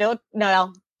 if there's still,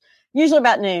 usually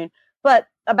about noon, but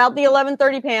about the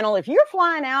 11:30 panel, if you're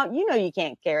flying out, you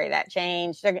can't carry that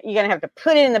change. You're going to have to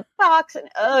put it in the box and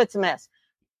it's a mess.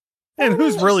 And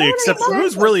who's really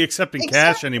accepting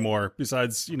cash Exactly. anymore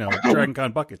besides, Dragon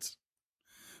Con buckets?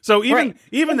 So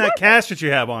even that cash that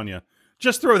you have on you,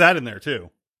 just throw that in there too.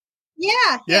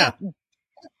 Yeah.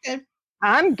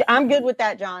 I'm good with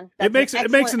that, John. It makes a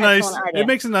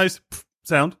nice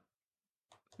sound.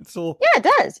 It's a little, Yeah, it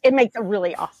does. It makes a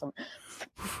really awesome.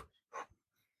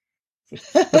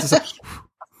 that's a,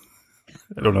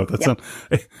 I don't know if that sound.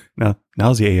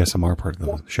 Now's the ASMR part of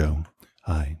the show.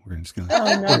 Hi, we're just gonna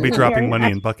we'll be dropping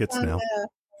money in buckets now.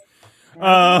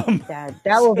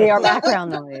 That will be our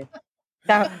background noise.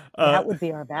 That would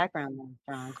be our background noise,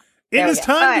 John. It is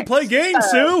time to play games,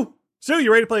 Sue. Sue,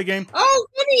 you ready to play a game? Oh,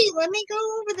 goody. Let me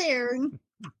go over there.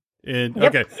 And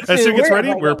Yep. okay, as Sue gets We're ready,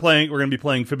 gonna we're play going to be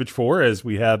playing Fibbage 4 as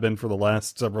we have been for the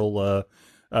last several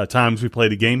times we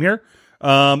played a game here.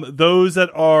 Those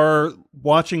that are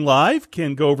watching live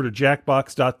can go over to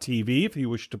jackbox.tv if you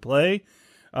wish to play.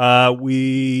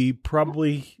 We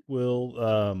probably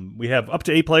will. We have up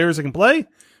to 8 players that can play.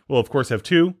 We'll of course have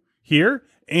 2 here,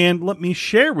 and let me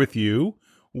share with you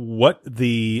what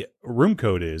the room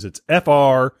code is. It's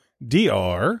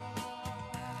FRDR.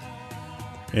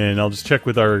 And I'll just check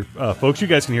with our folks. You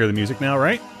guys can hear the music now,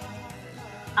 right?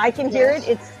 I can hear it.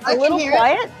 It's I a can little hear it.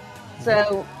 quiet.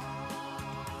 So,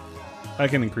 I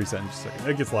can increase that in just a second.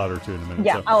 It gets louder too in a minute.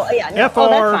 yeah. So. Oh, yeah. No. Oh,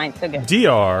 that's fine. So good.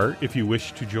 FRDR if you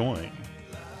wish to join.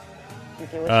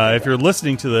 If you're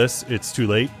listening to this, it's too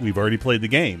late. We've already played the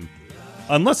game.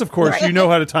 Unless, of course, Right. you know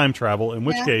how to time travel, in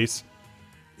which Yeah. case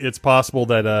it's possible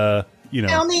that,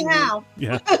 Tell me how.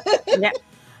 yeah. Yeah.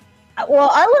 Well,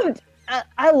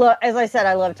 I love, as I said,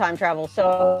 I love time travel.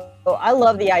 So I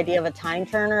love the idea of a time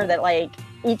turner that like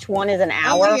each one is an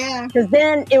hour. Oh, yeah. Because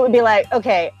then it would be like,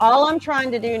 okay, all I'm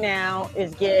trying to do now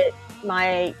is get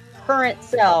my current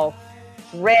self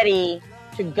ready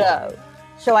to go.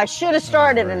 So I should have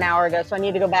started an hour ago. So I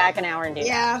need to go back an hour and do that.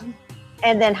 Yeah.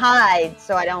 And then hide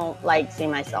so I don't like see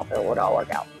myself. It would all work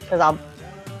out because I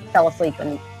fell asleep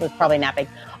and was probably napping.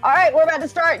 All right, we're about to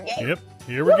start. Yay. Yep.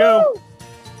 Here we go.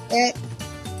 Eh,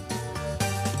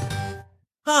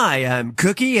 Hi, I'm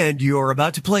Cookie, and you're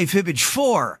about to play Fibbage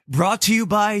 4, brought to you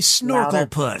by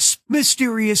Snorkelpuss,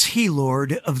 mysterious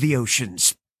he-lord of the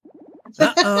oceans.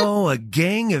 Uh-oh, a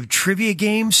gang of trivia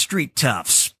game street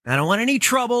toughs. I don't want any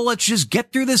trouble, let's just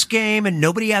get through this game and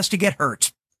nobody has to get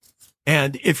hurt.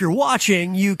 And if you're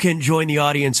watching, you can join the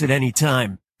audience at any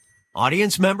time.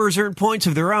 Audience members earn points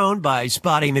of their own by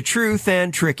spotting the truth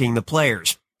and tricking the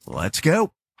players. Let's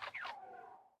go.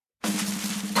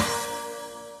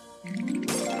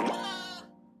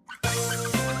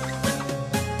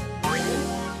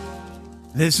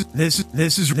 This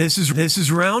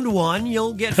is round 1.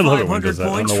 You'll get I love it when it 500 does that. I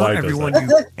don't points know for why it does everyone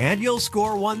that. and you'll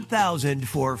score 1,000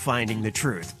 for finding the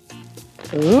truth.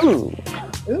 Ooh.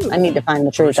 I need to find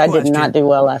the truth. I did question. not do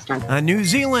well last time. A New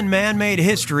Zealand man made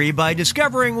history by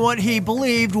discovering what he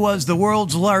believed was the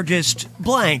world's largest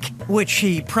blank, which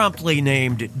he promptly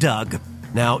named Doug.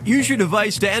 Now, use your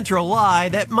device to enter a lie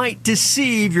that might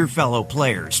deceive your fellow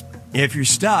players. If you're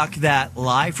stuck, that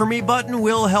Lie For Me button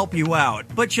will help you out,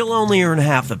 but you'll only earn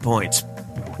half the points.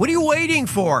 What are you waiting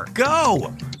for?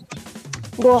 Go!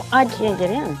 Well, I can't get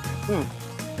in.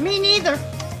 me neither.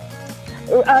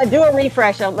 Do a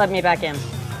refresh. Let me back in.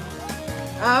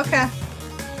 Okay.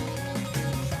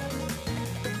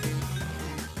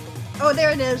 Oh,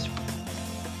 there it is.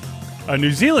 A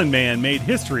New Zealand man made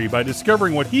history by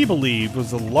discovering what he believed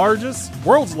was the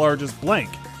world's largest blank,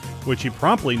 which he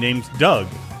promptly named Doug,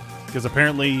 because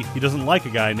apparently he doesn't like a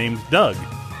guy named Doug.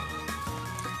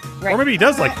 Right. Or maybe he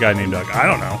does like a guy named Doug. I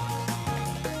don't know.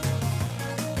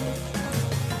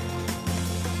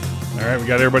 All right, we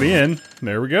got everybody in.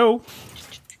 There we go.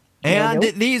 And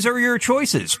Nope. these are your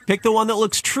choices. Pick the one that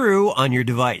looks true on your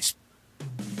device.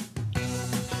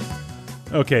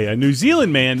 Okay, a New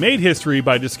Zealand man made history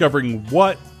by discovering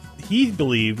what he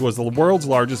believed was the world's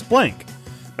largest blank,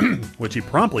 which he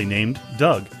promptly named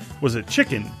Doug. Was it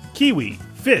chicken, kiwi,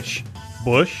 fish,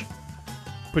 bush,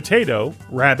 potato,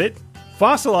 rabbit,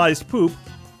 fossilized poop,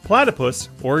 platypus,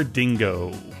 or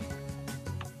dingo?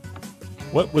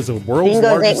 What was the world's Dingoes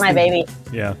largest ate my baby.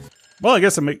 Yeah. Well, I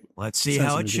guess it makes Let's see sense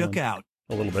how in it New shook Zealand. out.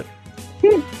 A little bit.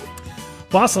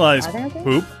 Fossilized Are there things?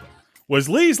 poop was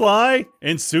Lee's lie,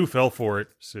 and Sue fell for it.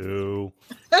 Sue.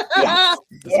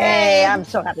 Yay, I'm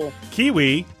so happy.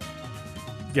 Kiwi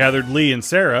gathered Lee and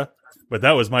Sarah, but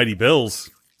that was Mighty Bill's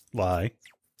lie.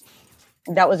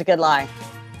 That was a good lie.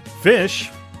 Fish,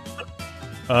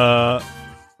 Aruka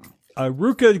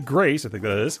Grace, I think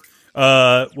that is,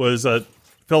 was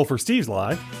fell for Steve's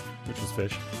lie, which was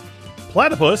fish.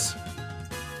 Platypus,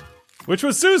 which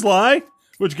was Sue's lie,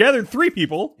 which gathered 3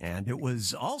 people. And it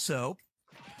was also...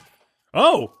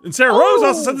 Oh, and Sarah Rose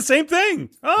also said the same thing.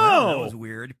 Well, that Oh, was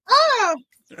weird. Oh,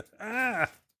 ah.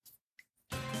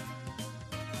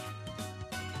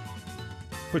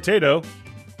 Potato,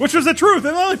 which was the truth,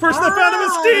 and the only person that found him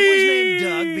is It was Steve. named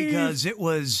Doug because it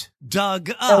was dug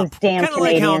Those up. damn Kind of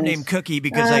like how I'm Canadians. named Cookie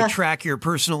because I track your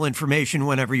personal information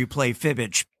whenever you play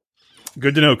Fibbage.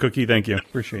 Good to know, Cookie. Thank you.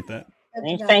 Appreciate that.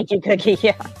 Thank you, Cookie.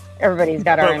 Yeah, everybody's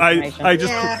got our Oh, information.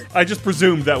 I just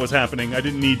presumed that was happening. I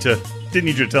didn't need you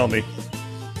to tell me.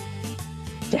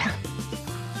 Yeah.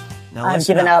 Now I've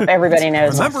listen given up. Everybody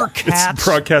knows. Remember Cats?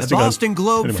 broadcasting The on- Boston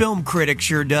Globe Anyway. film critic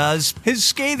sure does. His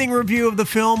scathing review of the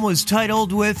film was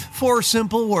titled with 4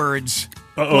 simple words.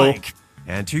 Uh-oh. Blank.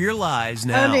 Enter your lies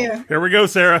now. Oh dear. Here we go,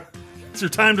 Sarah. It's your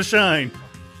time to shine.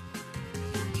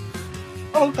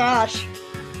 Oh gosh.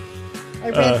 I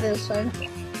read this one.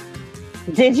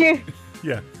 Did you?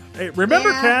 Yeah. Hey, remember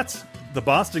Yeah. Cats? The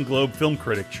Boston Globe film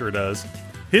critic sure does.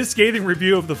 His scathing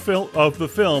review of the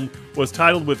film was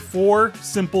titled with 4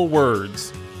 simple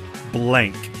words.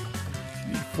 Blank.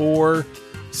 4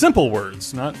 simple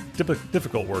words, not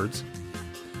difficult words.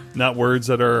 Not words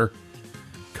that are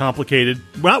complicated.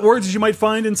 Not words that you might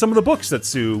find in some of the books that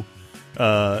Sue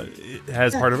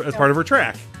has as part of her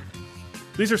track.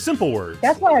 These are simple words.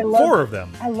 That's why I love. 4 of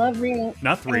them. I love reading.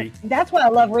 Not 3. That's why I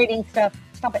love reading stuff.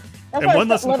 Stop it. That's And why one I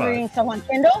less than love 5. reading stuff on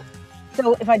Kindle.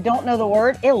 So if I don't know the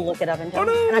word, it'll look it up and tell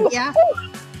me. no. And I go, Yeah.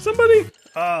 "Oh, Somebody?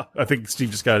 I think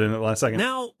Steve just got in at the last second.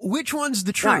 Now, which one's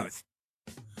the truth?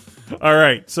 All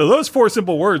right. So those 4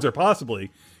 simple words are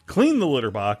possibly clean the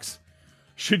litter box,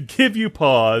 should give you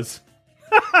pause.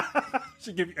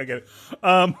 Should give you, I get it.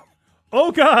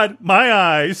 Oh God, my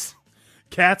eyes.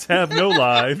 Cats have no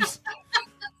lives.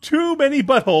 Too many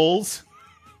buttholes.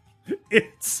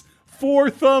 It's 4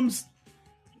 thumbs.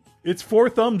 It's 4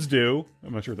 thumbs due.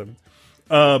 I'm not sure what that means.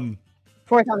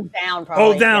 4 thumbs down,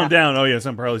 probably. Down. Oh, yeah.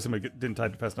 Somebody didn't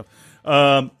type it fast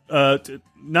enough.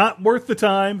 Not worth the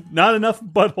time. Not enough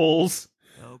buttholes.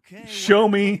 Okay. Show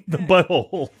me the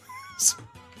butthole.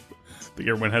 I think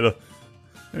everyone had a.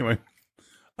 Anyway.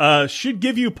 Should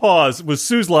give you pause was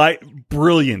Sue's lie.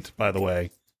 Brilliant, by the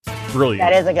way. Brilliant.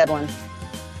 That is a good one.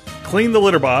 Clean the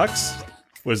litter box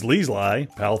was Lee's lie.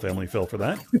 Pal family fell for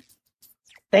that.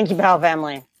 Thank you, pal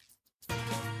family.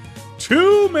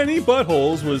 Too many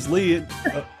buttholes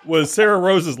was Sarah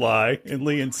Rose's lie, and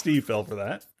Lee and Steve fell for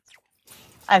that.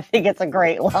 I think it's a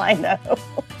great line, though.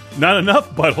 Not enough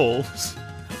buttholes.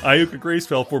 Iuka Grace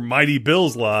fell for Mighty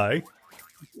Bill's lie.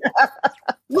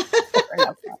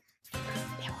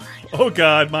 Oh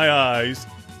God, my eyes.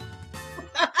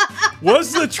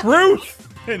 Was the truth,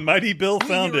 and Mighty Bill We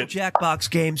found here it. at Jackbox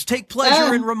Games take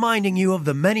pleasure in reminding you of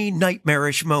the many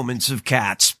nightmarish moments of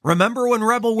Cats. Remember when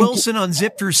Rebel Wilson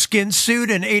unzipped her skin suit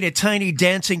and ate a tiny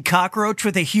dancing cockroach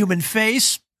with a human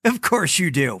face? Of course you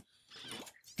do.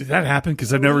 Did that happen?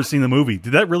 Because I've never seen the movie.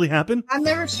 Did that really happen? I've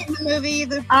never seen the movie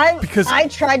either. I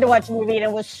tried to watch the movie and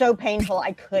it was so painful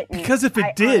I couldn't. Because if it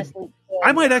I did, honestly couldn't.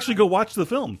 I might actually go watch the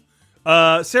film.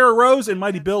 Sarah Rose and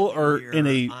Mighty Bill are in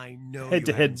a I know you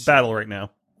head-to-head haven't seen battle right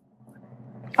now.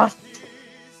 Oh.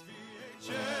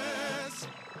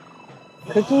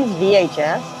 Cookies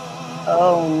VHS?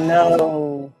 Oh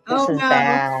no. This Oh, is no.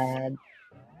 bad.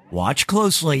 Watch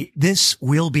closely. This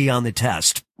will be on the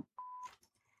test.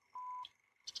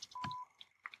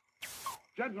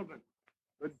 Gentlemen,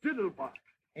 the Diddlebach.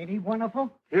 Ain't he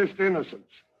wonderful? Here's to innocence.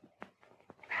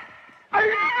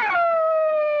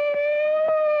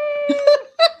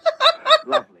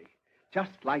 Lovely.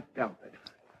 Just like velvet.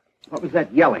 What was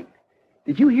that yelling?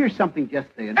 Did you hear something just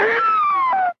then?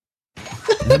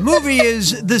 The movie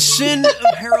is The Sin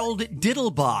of Harold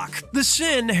Diddlebach. The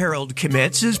sin Harold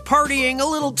commits is partying a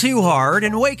little too hard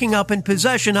and waking up in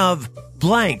possession of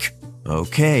blank.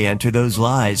 Okay, enter those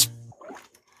lies.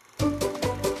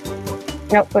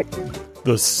 No, wait.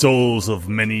 The souls of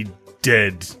many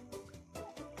dead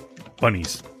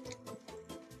bunnies.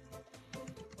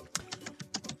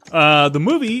 The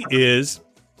movie is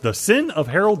The Sin of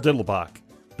Harold Diddlebach.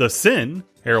 The sin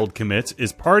Harold commits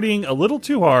is partying a little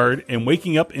too hard and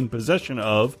waking up in possession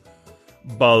of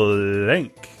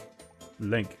blank.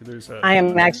 Blank. There's a. I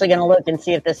am actually going to look and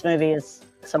see if this movie is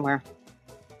somewhere.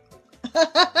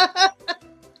 I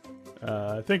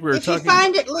think we were If you talking.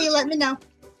 find it, Lee, let me know.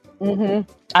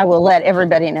 I will let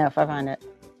everybody know if I find it.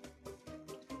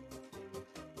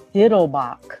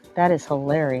 Diddlebach. That is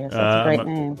hilarious. That's a great I'm-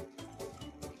 name.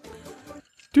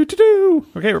 Do.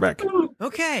 Okay, we're back.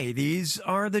 Okay, these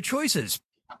are the choices.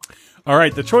 All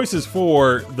right, the choices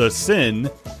for the sin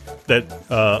that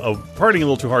of partying a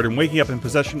little too hard and waking up in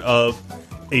possession of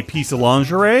a piece of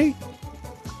lingerie,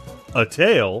 a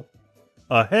tail,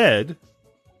 a head,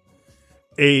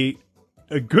 a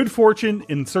good fortune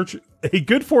in search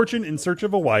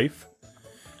of a wife,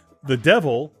 the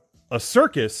devil, a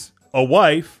circus, a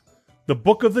wife, the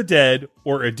Book of the Dead,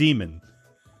 or a demon.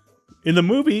 In the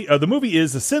movie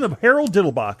is The Sin of Harold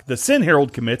Diddlebach. The sin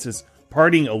Harold commits is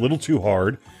partying a little too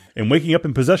hard and waking up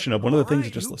in possession of one of the things I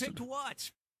just who listed. picked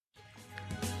what?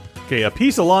 Okay, a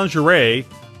piece of lingerie.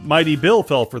 Mighty Bill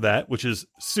fell for that, which is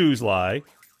Sue's lie.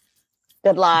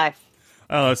 Good lie.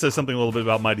 I don't know, it says something a little bit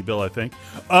about Mighty Bill, I think.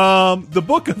 The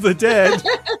Book of the Dead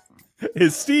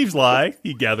is Steve's lie.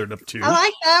 He gathered up 2. I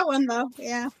like that one though.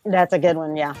 Yeah. That's a good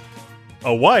one. Yeah.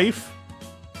 A wife.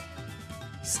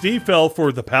 Steve fell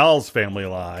for the Pals family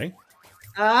lie.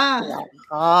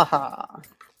 Aha.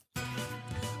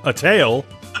 A tail.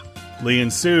 Lee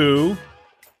and Sue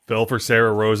fell for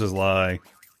Sarah Rose's lie.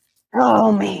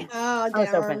 Oh man. Oh, I was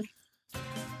darn. hoping.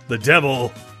 The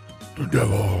devil. The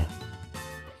devil.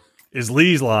 Is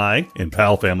Lee's lie. And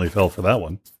Pal family fell for that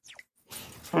one.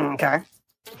 Okay.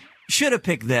 Should have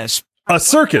picked this. A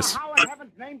circus. How in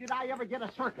heaven's name did I ever get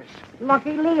a circus?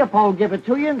 Lucky Leopold give it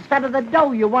to you instead of the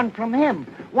dough you won from him.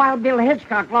 Wild Bill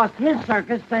Hitchcock lost his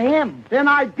circus to him. Then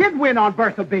I did win on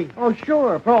Bertha B. Oh,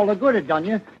 sure, for all the good it done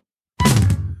you.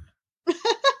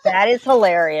 That is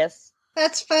hilarious.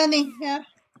 That's funny. Yeah.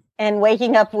 And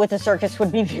waking up with a circus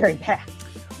would be very bad.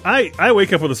 I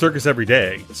wake up with a circus every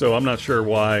day, so I'm not sure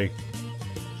why,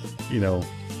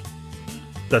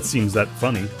 that seems that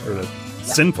funny or that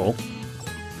sinful.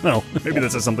 No, maybe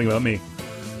that says something about me.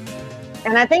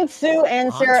 And I think Sue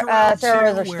and Sarah Rose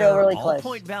are still really all close.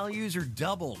 point values are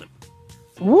doubled.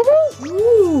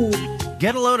 Woo-hoo.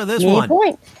 Get a load of this Need one.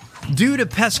 point. Due to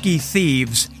pesky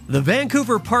thieves, the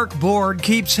Vancouver Park Board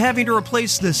keeps having to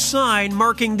replace the sign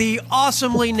marking the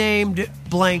awesomely named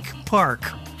blank park.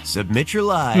 Submit your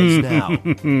lies now.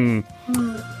 I'm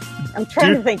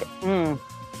trying to think.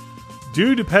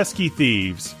 Due to pesky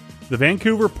thieves, the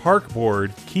Vancouver Park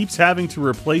Board keeps having to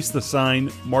replace the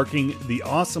sign marking the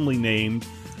awesomely named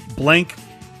blank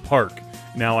park.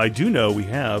 Now, I do know we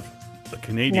have a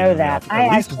Canadian Know in the that. outfield. I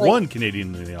At least actually- one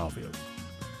Canadian in the outfield.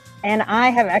 And I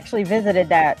have actually visited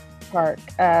that park.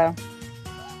 Oh.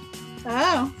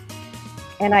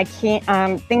 And I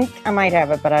can't think I might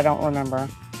have it, but I don't remember.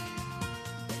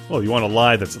 Well, you want a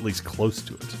lie that's at least close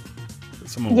to it. That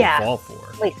someone Yeah. will fall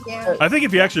for. At least Yeah. I think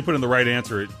if you actually put in the right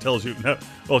answer, it tells you, no,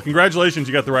 well, congratulations,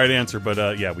 you got the right answer,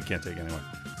 but yeah, we can't take it anyway.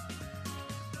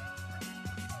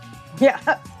 Yeah.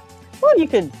 Well, you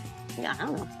could. Yeah, I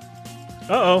don't know.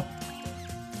 Uh-oh.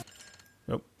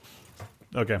 Nope.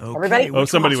 Okay. Everybody? Oh,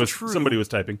 somebody was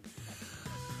typing.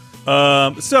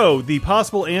 So the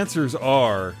possible answers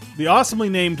are the awesomely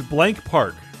named blank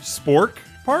park, Spork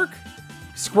Park,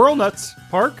 Squirrel Nuts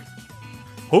Park,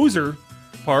 Hoser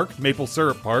Park, Maple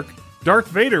Syrup Park, Darth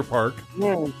Vader Park,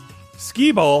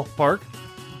 Skee Ball Park,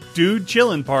 Dude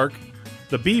Chillin' Park,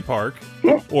 the Bee Park,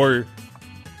 or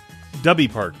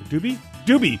Dubby Park.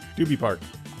 Doobie Park.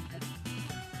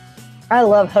 I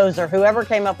love Hoser. Whoever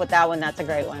came up with that one, that's a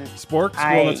great one. Spork,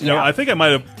 Squirrel Nuts. No, yeah. I think I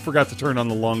might have forgot to turn on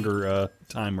the longer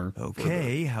timer. for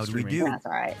Okay, the how do we streaming. do? That's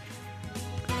all right.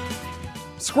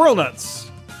 Squirrel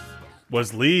Nuts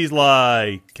was Lee's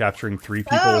lie, capturing 3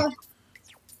 people Oh.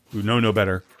 who know no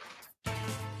better.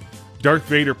 Darth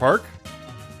Vader Park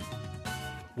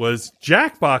was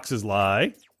Jackbox's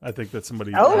lie. I think that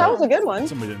somebody. Oh, that was a good one.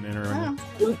 Somebody didn't enter on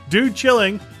it. Dude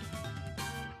Chilling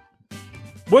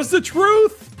was the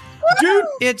truth. Dude,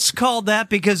 It's called that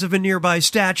because of a nearby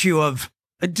statue of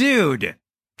a dude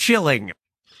chilling.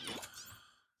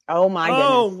 Oh my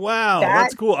oh goodness. wow,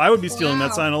 that's cool. I would be stealing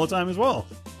that sign all the time as well.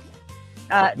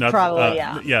 Probably,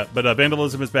 yeah. Yeah, but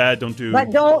vandalism is bad. Don't do. But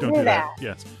don't do that.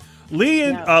 Yes.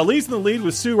 Lee's in the lead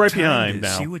with Sue right behind Time to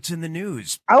now. see what's in the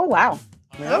news. Oh wow.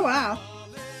 Oh, wow.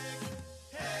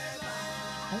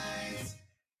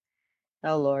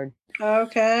 Oh Lord.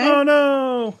 Okay. Oh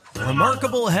no!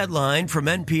 Remarkable headline from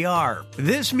NPR.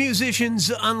 This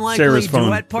musician's unlikely Sarah's phone.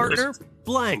 duet partner,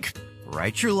 blank.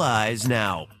 Write your lies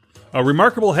now. A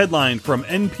remarkable headline from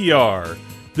NPR.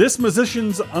 This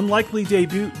musician's unlikely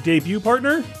debut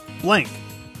partner, blank.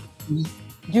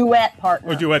 Duet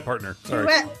partner. Or duet partner. Sorry.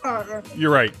 Duet partner.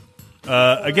 You're right.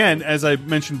 Again, as I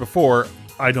mentioned before,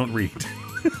 I don't read.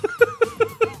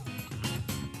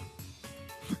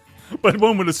 But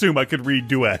one would assume I could read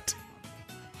duet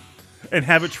and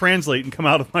have it translate and come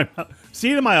out of my mouth. See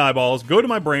it in my eyeballs, go to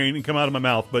my brain, and come out of my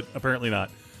mouth, but apparently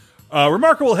not.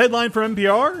 Remarkable headline from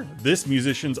NPR. This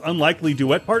musician's unlikely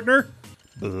duet partner,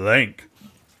 blank.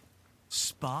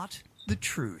 Spot the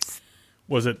truth.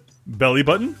 Was it Belly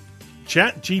Button,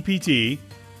 Chat GPT,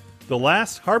 the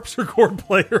last harpsichord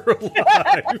player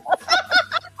alive,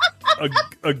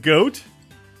 a goat,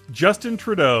 Justin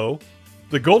Trudeau,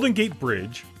 the Golden Gate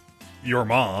Bridge, your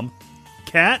mom,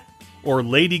 Cat, or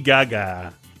Lady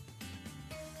Gaga?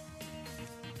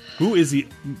 Who is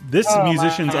this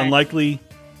musician's unlikely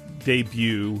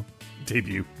debut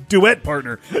duet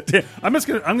partner? I'm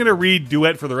gonna read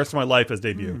duet for the rest of my life as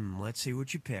debut. Let's see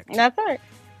what you picked. That's all right.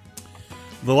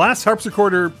 The last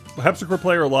harpsichord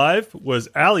player alive was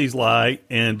Allie's lie,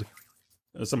 and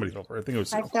somebody fell for it. I think it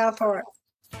was I fell for it.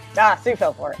 Sue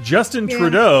fell for it. Justin Yeah.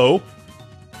 Trudeau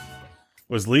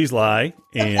was Lee's lie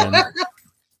and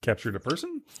captured a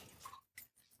person?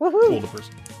 Woohoo. Fooled a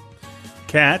person.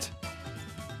 Cat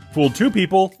fooled 2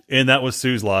 people, and that was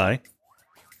Sue's lie.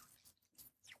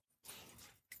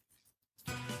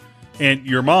 And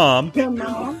your mom,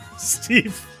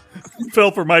 Steve,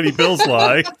 fell for Mighty Bill's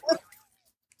lie.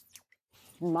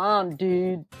 Mom,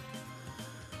 dude.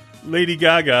 Lady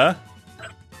Gaga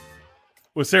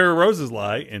was Sarah Rose's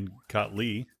lie and caught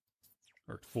Lee.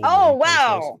 Or fooled Oh, Lee,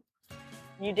 wow.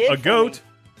 You did. A fool goat.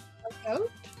 A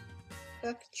goat?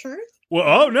 That's the truth? Well,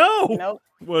 oh no, me. Nope.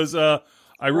 was Another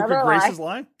Iruka Grace's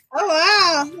lie. Oh,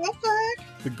 wow. What the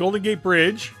heck? The Golden Gate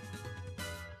Bridge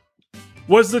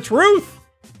was the truth.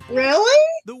 Really?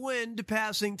 The wind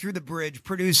passing through the bridge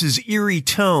produces eerie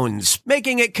tones,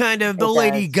 making it kind of the It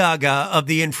Lady does. Gaga of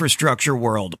the infrastructure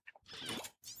world.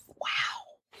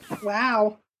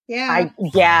 Wow. Yeah.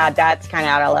 Yeah, that's kind of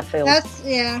out of left field. That's,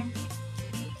 yeah.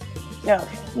 No.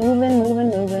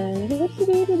 Moving.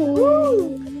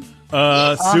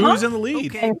 Sue's in the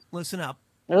lead. Okay, listen up.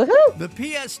 Woohoo. The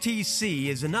PSTC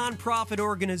is a nonprofit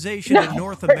organization in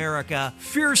North America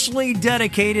fiercely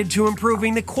dedicated to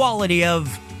improving the quality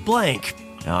of blank.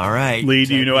 All right. Lee,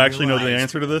 do you time to actually know the realize.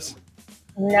 answer to this?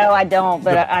 No, I don't,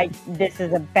 but this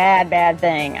is a bad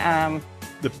thing.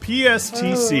 The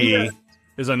PSTC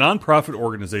is a nonprofit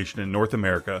organization in North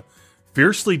America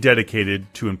fiercely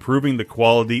dedicated to improving the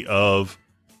quality of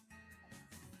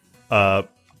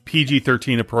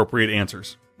PG-13 appropriate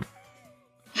answers.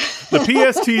 The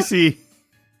PSTC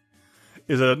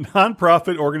is a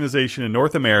nonprofit organization in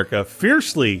North America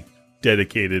fiercely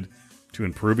dedicated to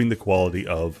improving the quality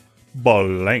of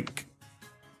blank.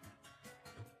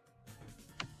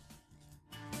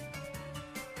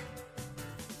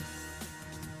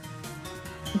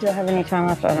 Do I have any time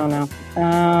left? I don't know.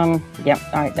 Yep.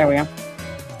 All right, there we go.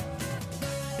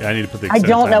 Yeah, I need to put the I extended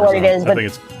don't know what timers it on. is, I but- think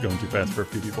it's going too fast for a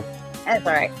few people. That's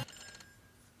all right.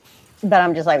 But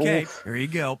I'm just like, Okay, oof. here you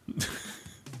go.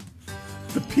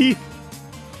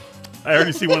 I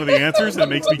already see one of the answers, and it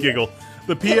makes me giggle.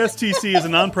 The PSTC is a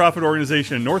nonprofit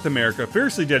organization in North America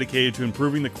fiercely dedicated to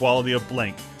improving the quality of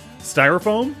blank.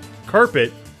 Styrofoam,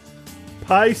 carpet,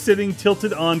 pies sitting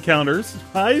tilted on counters.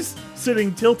 Pies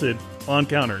sitting tilted on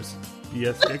counters.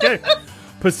 Yes, okay.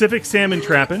 Pacific salmon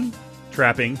trapping,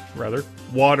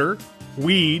 water,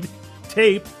 weed,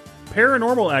 tape,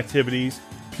 paranormal activities,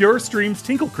 Pure Streams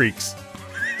Tinkle Creeks.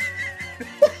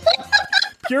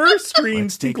 Pure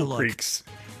Streams Let's take a Tinkle look. Creeks.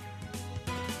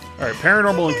 All right,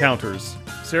 paranormal encounters.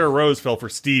 Sarah Rose fell for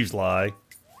Steve's lie.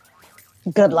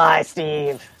 Good lie,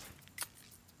 Steve.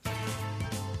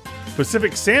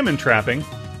 Pacific salmon trapping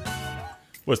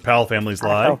was Powell family's I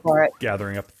lie. fell for it.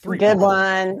 Gathering up 3. Good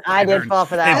one. I did fall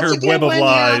for And that. her That's a good web of one,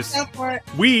 lies. Yeah, go for it.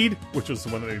 Weed, which was the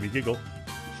one that made me giggle,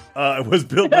 was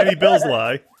Mighty Bill's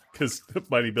lie, because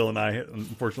Mighty Bill and I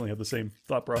unfortunately have the same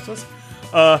thought process.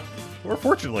 Or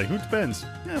fortunately, who depends?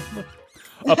 Yeah. Look.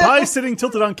 A pie sitting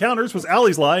tilted on counters was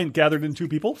Allie's lie and gathered in 2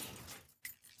 people.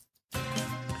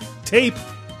 Tape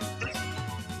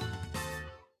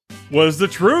was the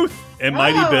truth, and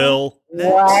Mighty Oh. Bill. The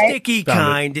What? sticky Found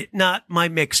kind, not my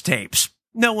mixtapes.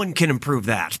 No one can improve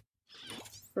that.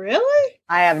 Really?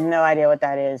 I have no idea what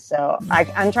that is, so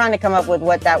I'm trying to come up with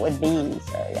what that would be.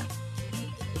 So yeah,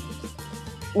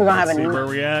 we're gonna have Let's see a where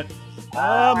we at.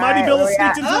 All Mighty right, Bill where we sneaked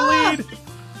at? into the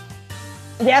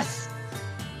lead. yes.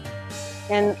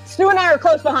 And Stu and I are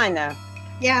close behind though.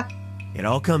 Yeah. It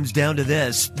all comes down to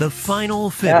this, the final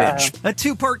fibbage. A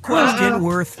 2-part question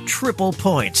worth triple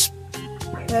points.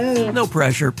 Oh. No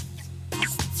pressure.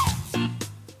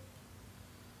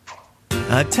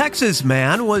 A Texas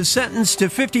man was sentenced to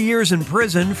 50 years in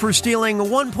prison for stealing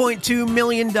 $1.2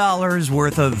 million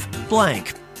worth of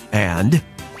blank. And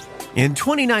in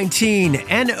 2019,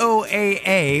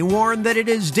 NOAA warned that it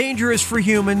is dangerous for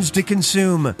humans to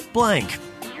consume blank.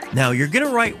 Now, you're going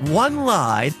to write one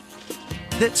lie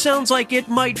that sounds like it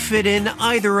might fit in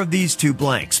either of these 2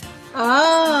 blanks.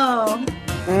 Oh.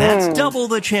 That's double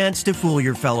the chance to fool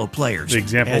your fellow players. The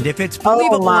example. And if it's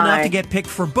believable my. enough to get picked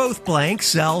for both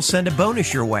blanks, I'll send a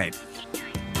bonus your way.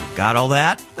 Got all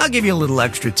that? I'll give you a little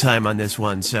extra time on this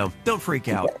one, so don't freak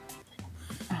out.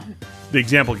 The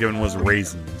example given was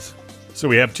raisins. So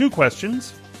we have 2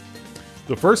 questions.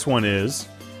 The first one is,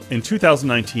 in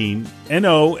 2019,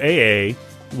 NOAA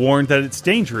warned that it's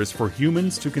dangerous for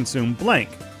humans to consume blank.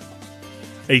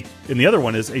 And the other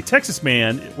one is, a Texas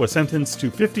man was sentenced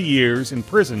to 50 years in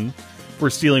prison for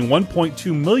stealing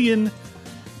 $1.2 million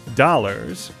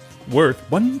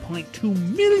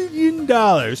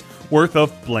worth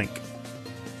of blank.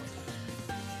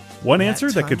 One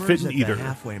answer that could fit timer's in at either. the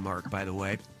halfway mark, by the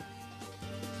way.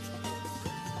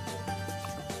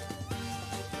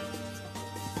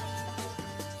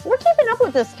 keeping up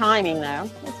with this timing, though.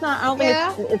 It's not. I don't think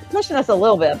Yeah. it's pushing us a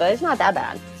little bit, but it's not that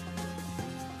bad.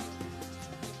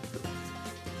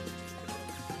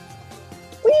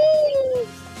 Whee!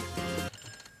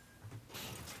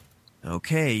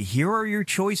 Okay, here are your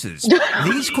choices.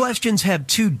 These questions have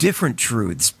two different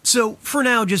truths, so for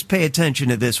now, just pay attention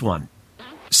to this one.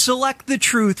 Select the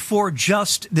truth for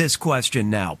just this question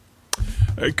now.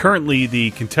 Currently,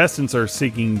 the contestants are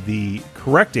seeking the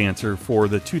correct answer for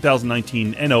the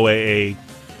 2019 NOAA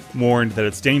warned that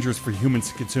it's dangerous for humans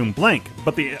to consume blank.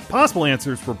 But the possible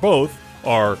answers for both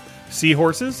are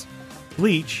seahorses,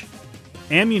 bleach,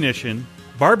 ammunition,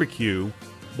 barbecue,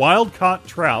 wild-caught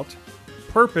trout,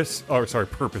 porpoise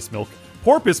milk.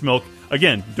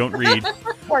 Again, don't read.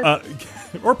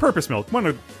 Or purpose milk.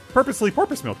 Purposely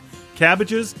porpoise milk.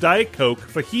 Cabbages, Diet Coke,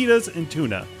 fajitas, and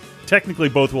tuna. Technically,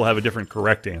 both will have a different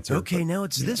correct answer. Okay, now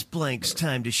it's this blank's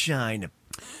time to shine.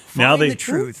 Now Find they- the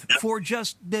truth for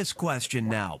just this question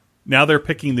now. Now they're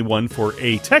picking the one for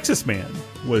a Texas man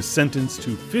was sentenced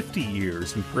to 50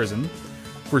 years in prison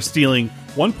for stealing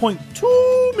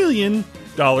 $1.2 million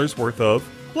worth of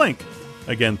blank.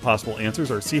 Again, possible answers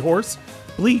are seahorse,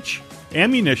 bleach,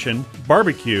 ammunition,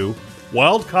 barbecue,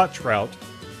 wild-caught trout,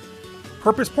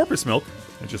 porpoise milk,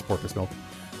 and just porpoise milk,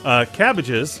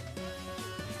 cabbages,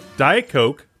 Diet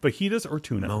Coke, fajitas, or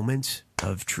tuna. Moment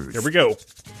of truth. Here we go.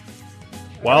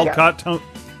 Wild-caught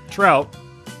trout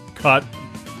caught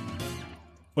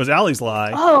was Allie's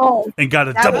lie Oh, and got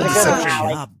a that double was a good deception. one.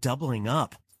 Good job doubling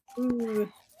up.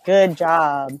 good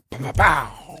job.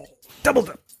 Double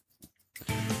dip.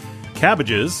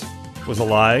 Cabbages was a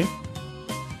lie.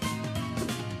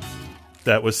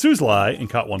 That was Sue's lie and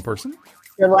caught one person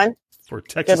Good one. for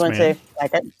Texas Good one, man. too.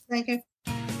 Like it. Thank you.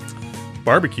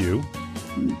 Barbecue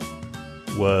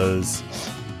was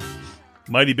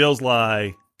Mighty Bill's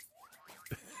lie.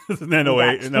 No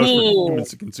way. And that was for humans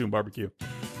to consume barbecue.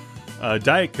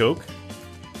 Diet Coke.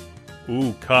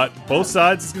 Ooh, caught both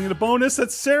sides. Is going to get a bonus.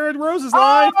 That's Sarah Rose's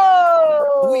lie.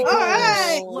 Oh, We All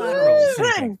right. lateral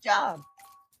thinking. good job.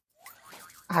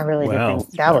 I really Wow. did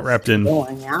think that was wrapped in a good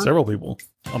one, yeah. several people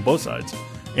on both sides.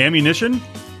 Ammunition.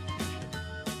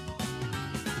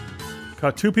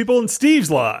 Caught two people in Steve's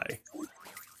lie.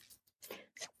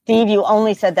 Steve, you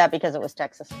only said that because it was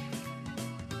Texas.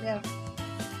 Yeah.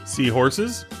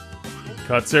 Seahorses.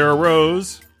 Caught Sarah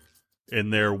Rose in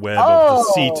their web of Oh.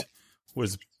 deceit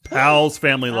was Pal's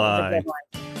family That was a lie. good one.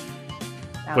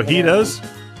 That was a good Fajitas.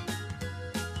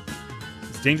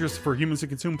 It's dangerous for humans to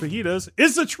consume fajitas.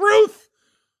 Is the truth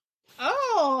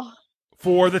Oh.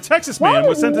 for the Texas man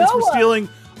was sentenced for Noah. stealing.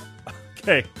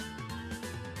 Okay.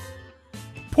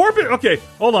 Okay,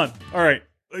 hold on. All right,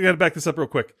 I got to back this up real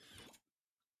quick.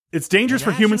 It's dangerous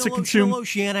for humans to National consume.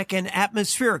 Oceanic and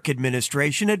Atmospheric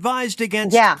Administration advised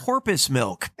against Yeah. porpoise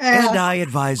milk. Yeah. And I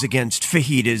advise against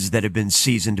fajitas that have been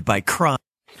seasoned by crime.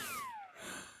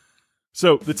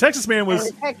 So the Texas man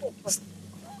was Texas.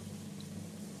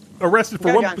 arrested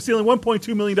for Go, John. stealing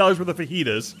 $1.2 million worth of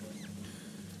fajitas,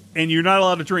 and you're not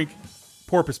allowed to drink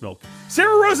porpoise milk.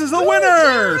 Sarah Rose is the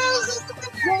winner.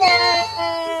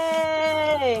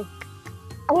 Yay!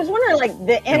 I was wondering, like,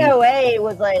 the NOA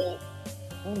was like.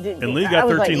 And Lee got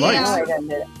 13 like, likes. "Oh, I done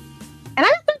did it." And I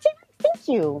got 13 likes. Thank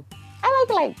you. I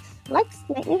like likes. Likes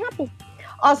make me happy.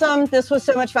 Awesome. This was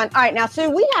so much fun. All right, now, Sue,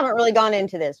 we haven't really gone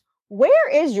into this. Where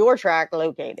is your track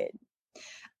located?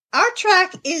 Our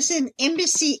track is in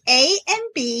Embassy A and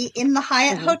B in the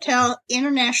Hyatt Mhm. Hotel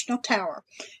International Tower.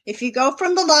 If you go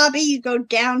from the lobby, you go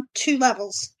down 2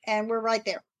 levels, and we're right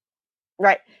there.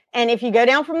 Right. And if you go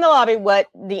down from the lobby, what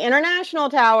the International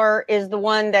Tower is the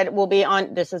one that will be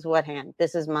on. This is what hand?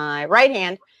 This is my right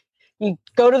hand. You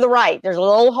go to the right. There's a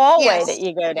little hallway Yes. that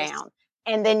you go down.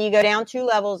 And then you go down 2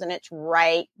 levels and it's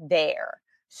right there.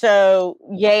 So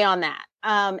yay on that.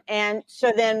 And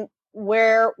so then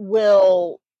where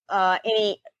will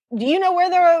do you know where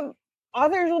the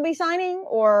authors will be signing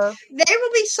or? They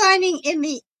will be signing in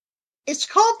it's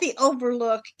called the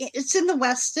Overlook. It's in the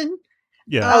Westin.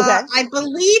 Yeah. Okay. I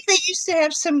believe they used to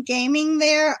have some gaming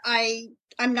there.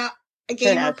 I'm not a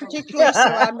gamer knows? particularly, so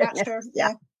I'm not sure.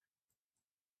 Yeah.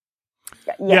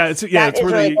 Yeah, it's that is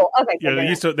where really they cool. Okay, yeah,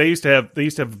 good they used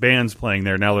to have bands playing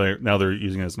there. Now they're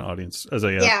using it as an audience as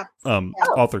a Yeah.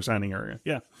 author signing area.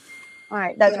 Yeah. All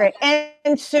right, that's Yeah. great.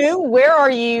 And Sue, where are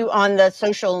you on the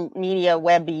social media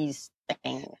webbies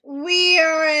thing? We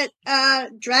are at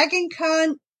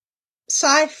DragonCon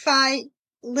Sci-Fi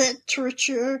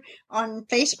Literature on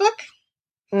Facebook.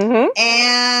 Mm-hmm.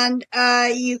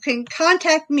 And you can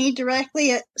contact me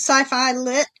directly at sci-fi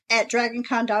lit at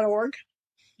dragoncon.org.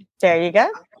 There you go.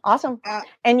 Awesome. Uh,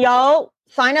 And y'all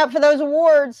sign up for those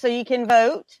awards so you can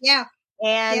vote. Yeah.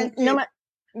 And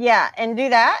and do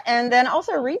that. And then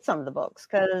also read some of the books,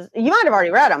 because you might have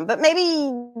already read them, but maybe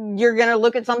you're going to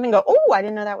look at something and go, oh, I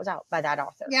didn't know that was out by that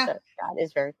author. Yeah. So that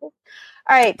is very cool.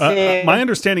 All right. My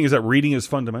understanding is that reading is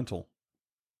fundamental.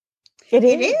 It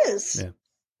is. Yeah.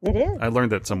 It is. I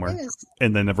learned that somewhere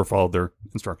and then never followed their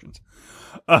instructions.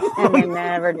 And they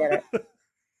never did it.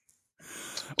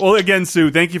 Well, again,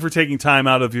 Sue, thank you for taking time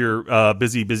out of your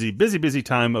busy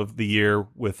time of the year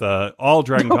with all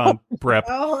DragonCon prep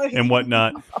and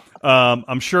whatnot.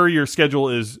 I'm sure your schedule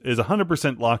is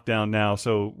 100% locked down now,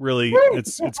 so really,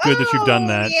 it's good that you've done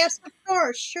that. Yes, of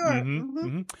course, sure.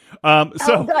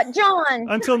 So, God, John.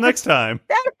 Until next time.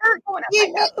 That hurt going up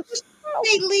my nose.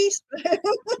 Hey, Lisa.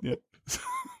 Yeah.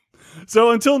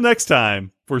 So until next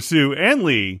time, for Sue and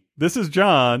Lee, this is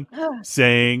John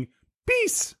saying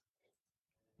peace.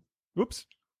 Whoops.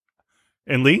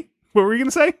 And Lee, what were you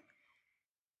going to say?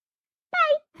 Bye.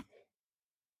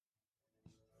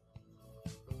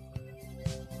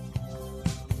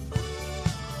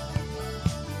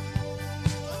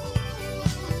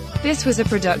 This was a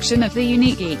production of The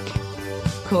Unique Geek.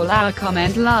 Call our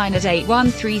comment line at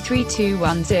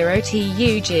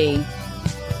 8133210TUG.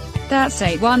 That's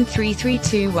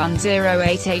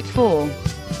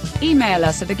 81332108884. Email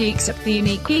us at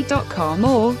thegeeks@theuniquegeek.com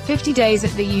or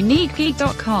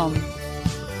 50days@theuniquegeek.com.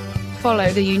 Follow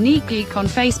The Unique Geek on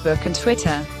Facebook and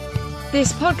Twitter.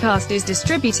 This podcast is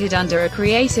distributed under a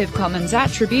Creative Commons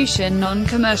Attribution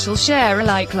Non-Commercial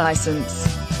Share-alike license.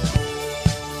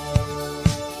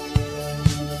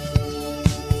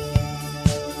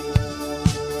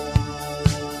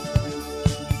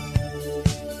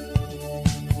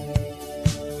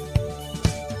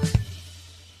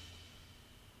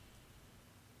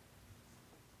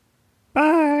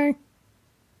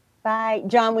 Bye.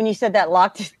 John, when you said that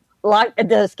locked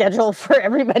the schedule for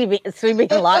everybody being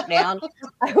locked down,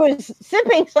 I was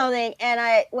sipping something and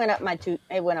it went up my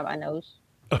nose.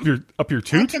 Up your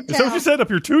toot? Is that what you said?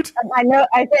 Up your toot? I know.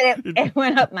 I said it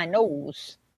went up my nose.